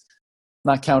people, that's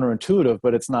not counterintuitive,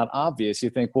 but it's not obvious.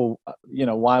 You think, well,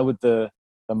 why would the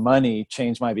money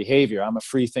change my behavior? I'm a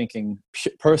free thinking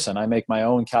person. I make my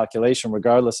own calculation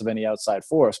regardless of any outside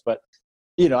force. But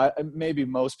maybe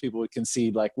most people would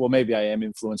concede, like, well, maybe I am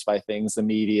influenced by things, the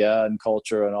media and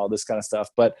culture and all this kind of stuff.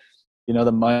 But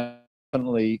the money is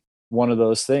definitely one of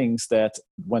those things that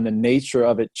when the nature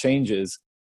of it changes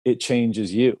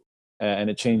you and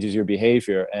it changes your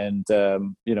behavior. And,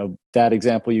 that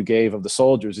example you gave of the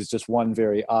soldiers is just one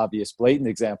very obvious, blatant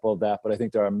example of that. But I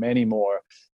think there are many more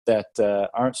that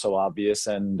aren't so obvious,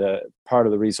 and part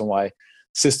of the reason why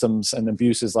systems and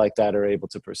abuses like that are able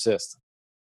to persist.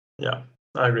 Yeah,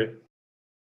 I agree.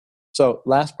 So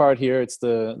last part here, it's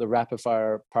the rapid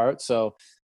fire part. So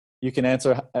you can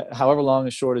answer however long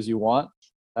and short as you want.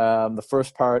 The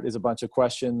first part is a bunch of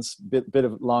questions, bit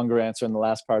of longer answer, and the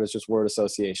last part is just word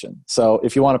association. So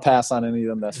if you want to pass on any of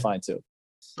them, that's fine too.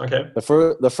 Okay.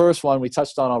 The first one we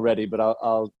touched on already, but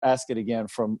I'll ask it again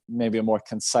from maybe a more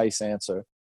concise answer.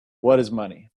 What is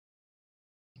money?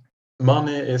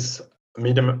 Money is a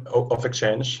medium of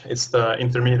exchange. It's the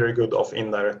intermediary good of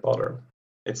indirect barter.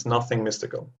 It's nothing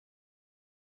mystical.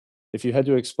 If you had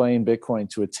to explain Bitcoin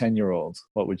to a 10-year-old,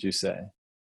 what would you say?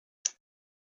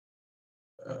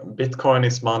 Bitcoin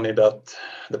is money that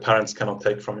the parents cannot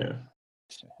take from you.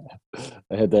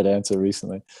 I had that answer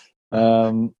recently.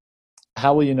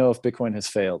 How will you know if Bitcoin has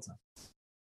failed?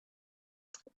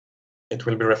 It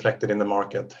will be reflected in the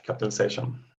market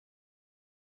capitalization.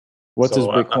 What does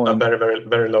Bitcoin? A very, very,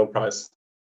 very low price.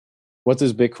 What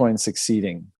does Bitcoin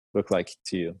succeeding look like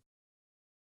to you?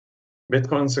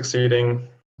 Bitcoin succeeding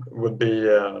would be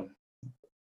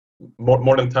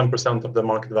more than 10% of the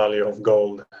market value of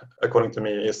gold, according to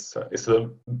me, is a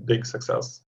big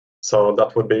success. So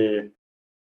that would be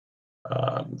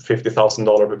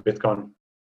 $50,000 per Bitcoin.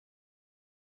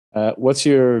 What's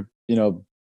your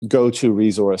go-to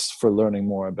resource for learning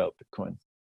more about Bitcoin?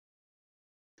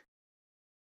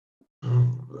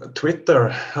 Twitter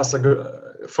has a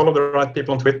good. Follow the right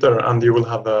people on Twitter, and you will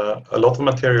have a lot of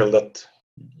material that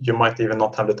you might even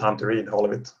not have the time to read all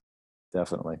of it.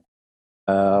 Definitely.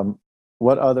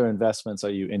 What other investments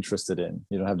are you interested in?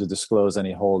 You don't have to disclose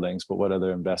any holdings, but what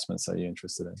other investments are you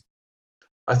interested in?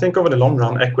 I think over the long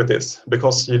run, equities,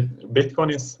 because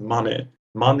Bitcoin is money.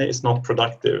 Money is not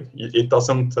productive. It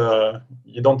doesn't.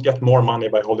 You don't get more money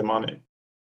by holding money.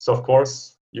 So of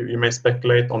course, you may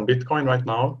speculate on Bitcoin right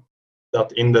now, that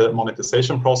in the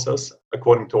monetization process,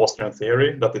 according to Austrian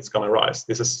theory, that it's going to rise.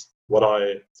 This is what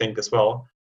I think as well.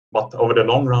 But over the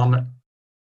long run,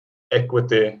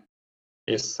 equity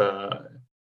is a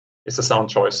sound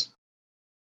choice.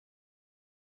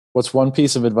 What's one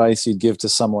piece of advice you'd give to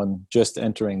someone just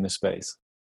entering the space?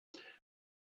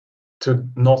 To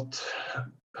not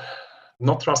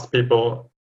trust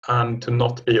people and to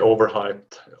not be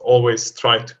overhyped. Always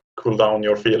try to cool down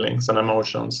your feelings and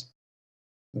emotions.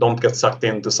 Don't get sucked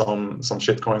into some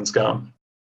shitcoin scam.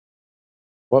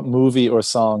 What movie or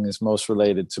song is most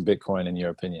related to Bitcoin in your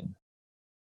opinion?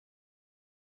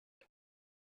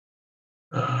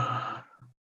 I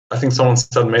think someone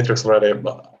said Matrix already,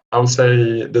 but I would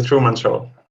say The Truman Show.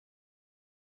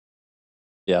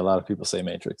 Yeah, a lot of people say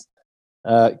Matrix.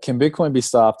 Can Bitcoin be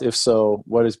stopped? If so,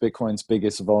 what is Bitcoin's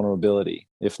biggest vulnerability?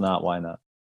 If not, why not?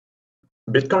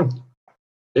 Bitcoin,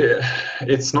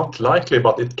 it's not likely,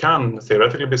 but it can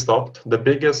theoretically be stopped. The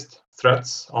biggest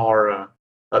threats are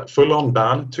a full-on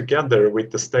ban together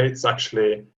with the states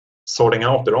actually sorting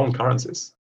out their own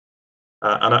currencies.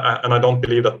 And I don't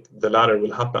believe that the latter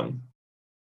will happen.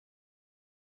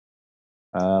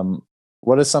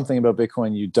 What is something about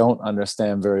Bitcoin you don't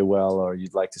understand very well, or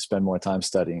you'd like to spend more time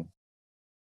studying?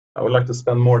 I would like to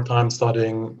spend more time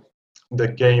studying the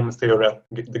game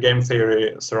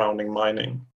theory surrounding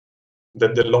mining,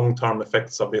 the long-term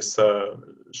effects of this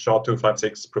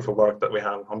SHA-256 proof of work that we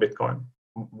have on Bitcoin.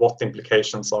 What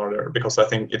implications are there? Because I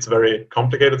think it's a very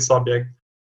complicated subject,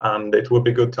 and it would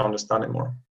be good to understand it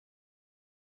more.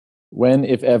 When,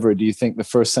 if ever, do you think the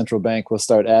first central bank will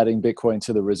start adding Bitcoin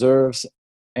to the reserves,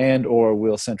 and or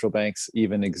will central banks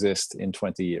even exist in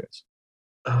 20 years?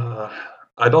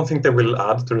 I don't think they will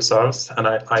add to reserves, and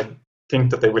I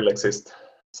think that they will exist,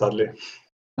 sadly.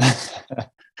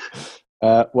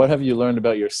 What have you learned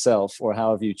about yourself, or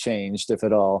how have you changed, if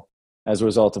at all, as a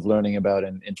result of learning about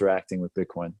and interacting with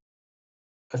Bitcoin?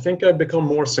 I think I've become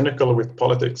more cynical with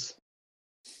politics.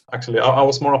 Actually, I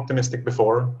was more optimistic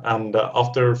before, and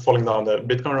after falling down the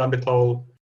Bitcoin rabbit hole,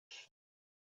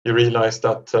 you realize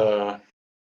that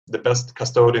the best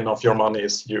custodian of your money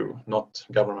is you, not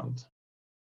government.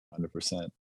 100%.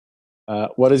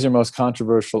 What is your most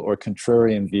controversial or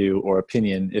contrarian view or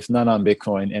opinion? If none on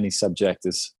Bitcoin, any subject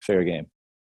is fair game.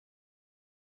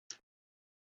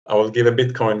 I will give a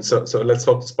Bitcoin, so let's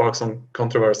hope to spark some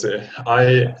controversy.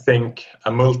 I think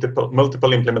multiple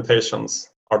implementations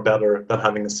are better than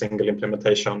having a single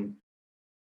implementation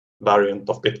variant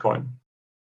of Bitcoin.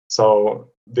 So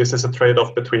this is a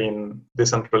trade-off between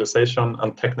decentralization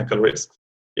and technical risk.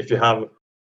 If you have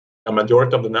a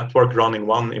majority of the network running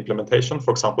one implementation,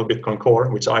 for example, Bitcoin Core,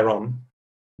 which I run,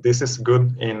 this is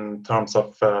good in terms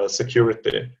of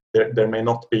security. There may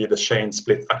not be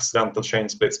the accidental chain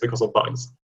splits because of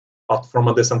bugs. But from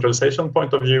a decentralization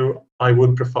point of view, I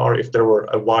would prefer if there were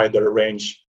a wider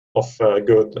range of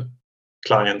good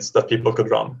clients that people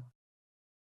could run.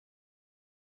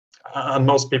 And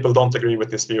most people don't agree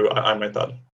with this view, I might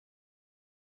add.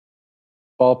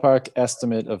 Ballpark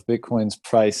estimate of Bitcoin's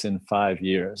price in 5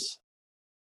 years?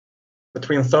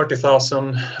 Between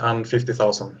 30,000 and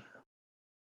 50,000.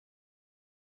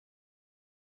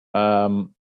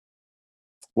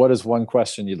 What is one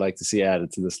question you'd like to see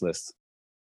added to this list?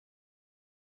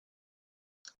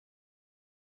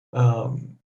 Are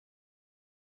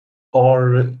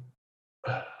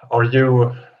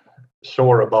you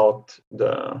sure about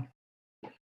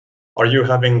are you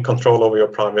having control over your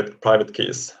private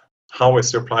keys? How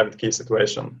is your private key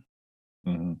situation?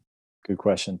 Mm-hmm. Good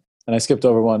question. And I skipped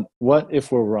over one. What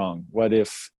if we're wrong? What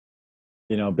if,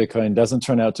 Bitcoin doesn't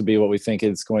turn out to be what we think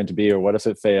it's going to be, or what if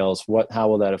it fails? How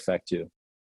will that affect you?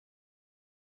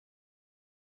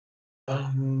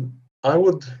 I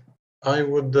would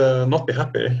not be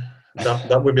happy.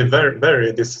 That would be very,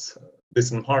 very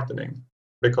disheartening,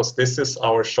 because this is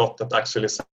our shot at actually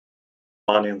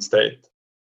money in state.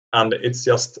 And it's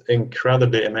just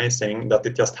incredibly amazing that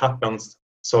it just happens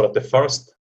so that the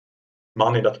first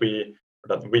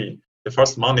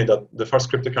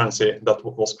cryptocurrency that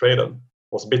was created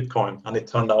was Bitcoin, and it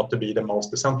turned out to be the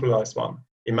most decentralized one.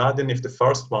 Imagine if the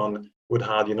first one would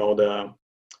have,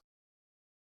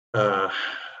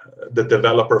 the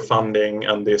developer funding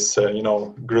and this,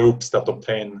 groups that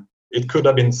obtain. It could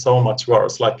have been so much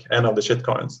worse, like any of the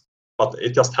shitcoins. But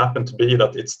it just happened to be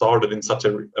that it started in such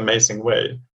an amazing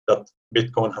way that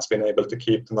Bitcoin has been able to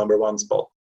keep the #1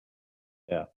 spot.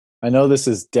 Yeah, I know this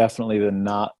is definitely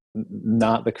not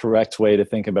the correct way to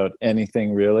think about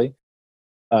anything, really,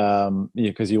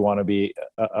 because you want to be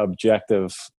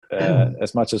objective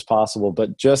as much as possible.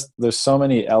 But just there's so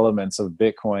many elements of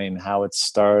Bitcoin, how it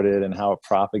started and how it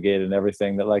propagated and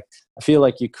everything, that I feel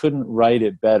like you couldn't write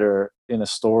it better in a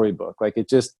storybook. Like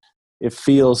it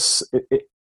feels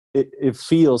it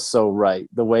feels so right,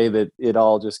 the way that it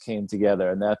all just came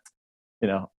together. And that,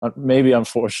 maybe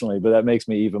unfortunately, but that makes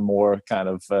me even more kind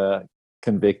of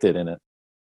convicted in it.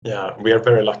 Yeah, we are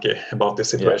very lucky about this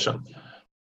situation. Yeah,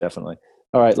 definitely.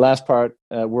 All right, last part,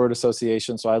 word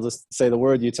association. So I'll just say the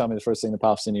word, you tell me the first thing that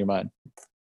pops into your mind.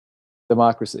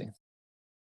 Democracy.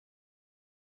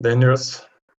 Dangerous.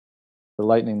 The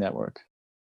Lightning Network.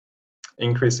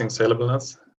 Increasing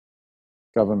salableness.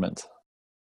 Government.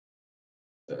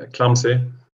 Clumsy.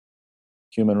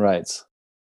 Human rights.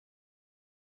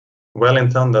 Well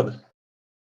intended.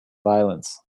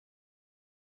 Violence.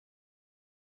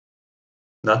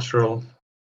 Natural.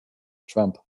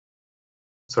 Trump.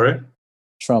 Sorry?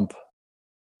 Trump.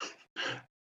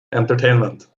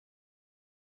 Entertainment.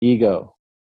 Ego.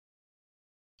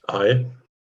 I.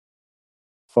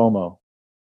 FOMO.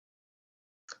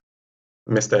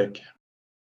 Mistake.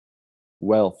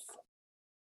 Wealth.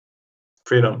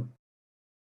 Freedom.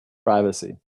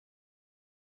 Privacy.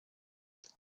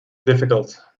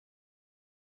 Difficult.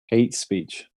 Hate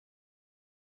speech.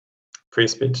 Free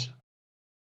speech.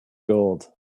 Gold.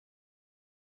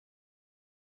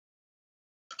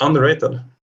 Underrated.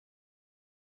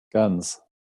 Guns.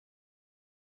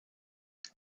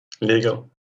 Legal.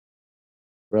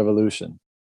 Revolution.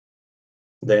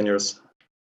 Dangerous.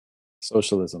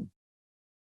 Socialism.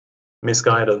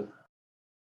 Misguided.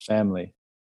 Family.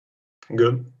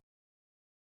 Good.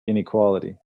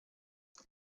 Inequality.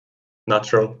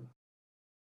 Natural.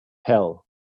 Hell.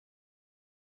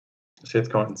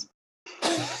 Shitcoins.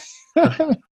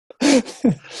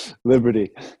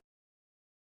 Liberty.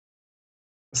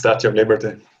 Statue of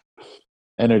Liberty.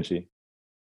 Energy.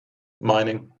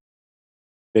 Mining.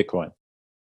 Bitcoin.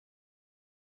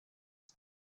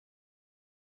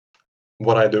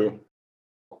 What I do.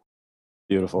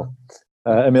 Beautiful.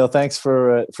 Emil, thanks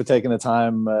for taking the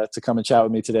time to come and chat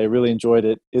with me today. Really enjoyed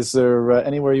it. Is there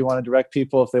anywhere you want to direct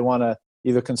people if they want to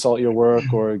either consult your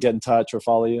work or get in touch or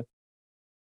follow you?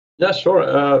 Yeah,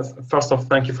 sure. First off,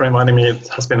 thank you for inviting me. It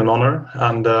has been an honor.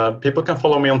 And people can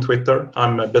follow me on Twitter.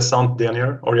 I'm Besant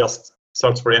Denier, or just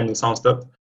search for Emil Sandstedt.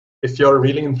 If you're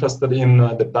really interested in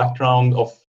the background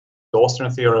of the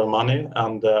Austrian theory of money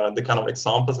and the kind of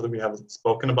examples that we have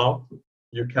spoken about,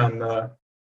 you can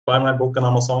buy my book on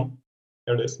Amazon.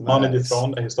 Here it is, Money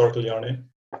Dethroned, A Historical Journey,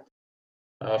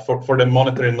 for the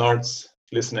monetary nerds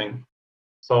listening.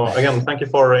 So again, thank you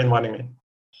for inviting me.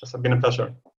 It's been a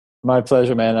pleasure. My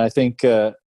pleasure, man. I think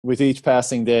with each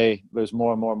passing day, there's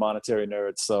more and more monetary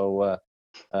nerds. So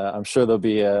I'm sure there'll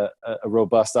be a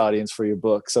robust audience for your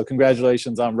book. So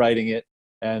congratulations on writing it.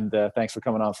 And thanks for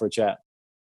coming on for a chat.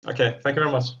 Okay, thank you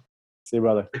very much. See you,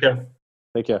 brother. Take care.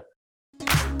 Take care.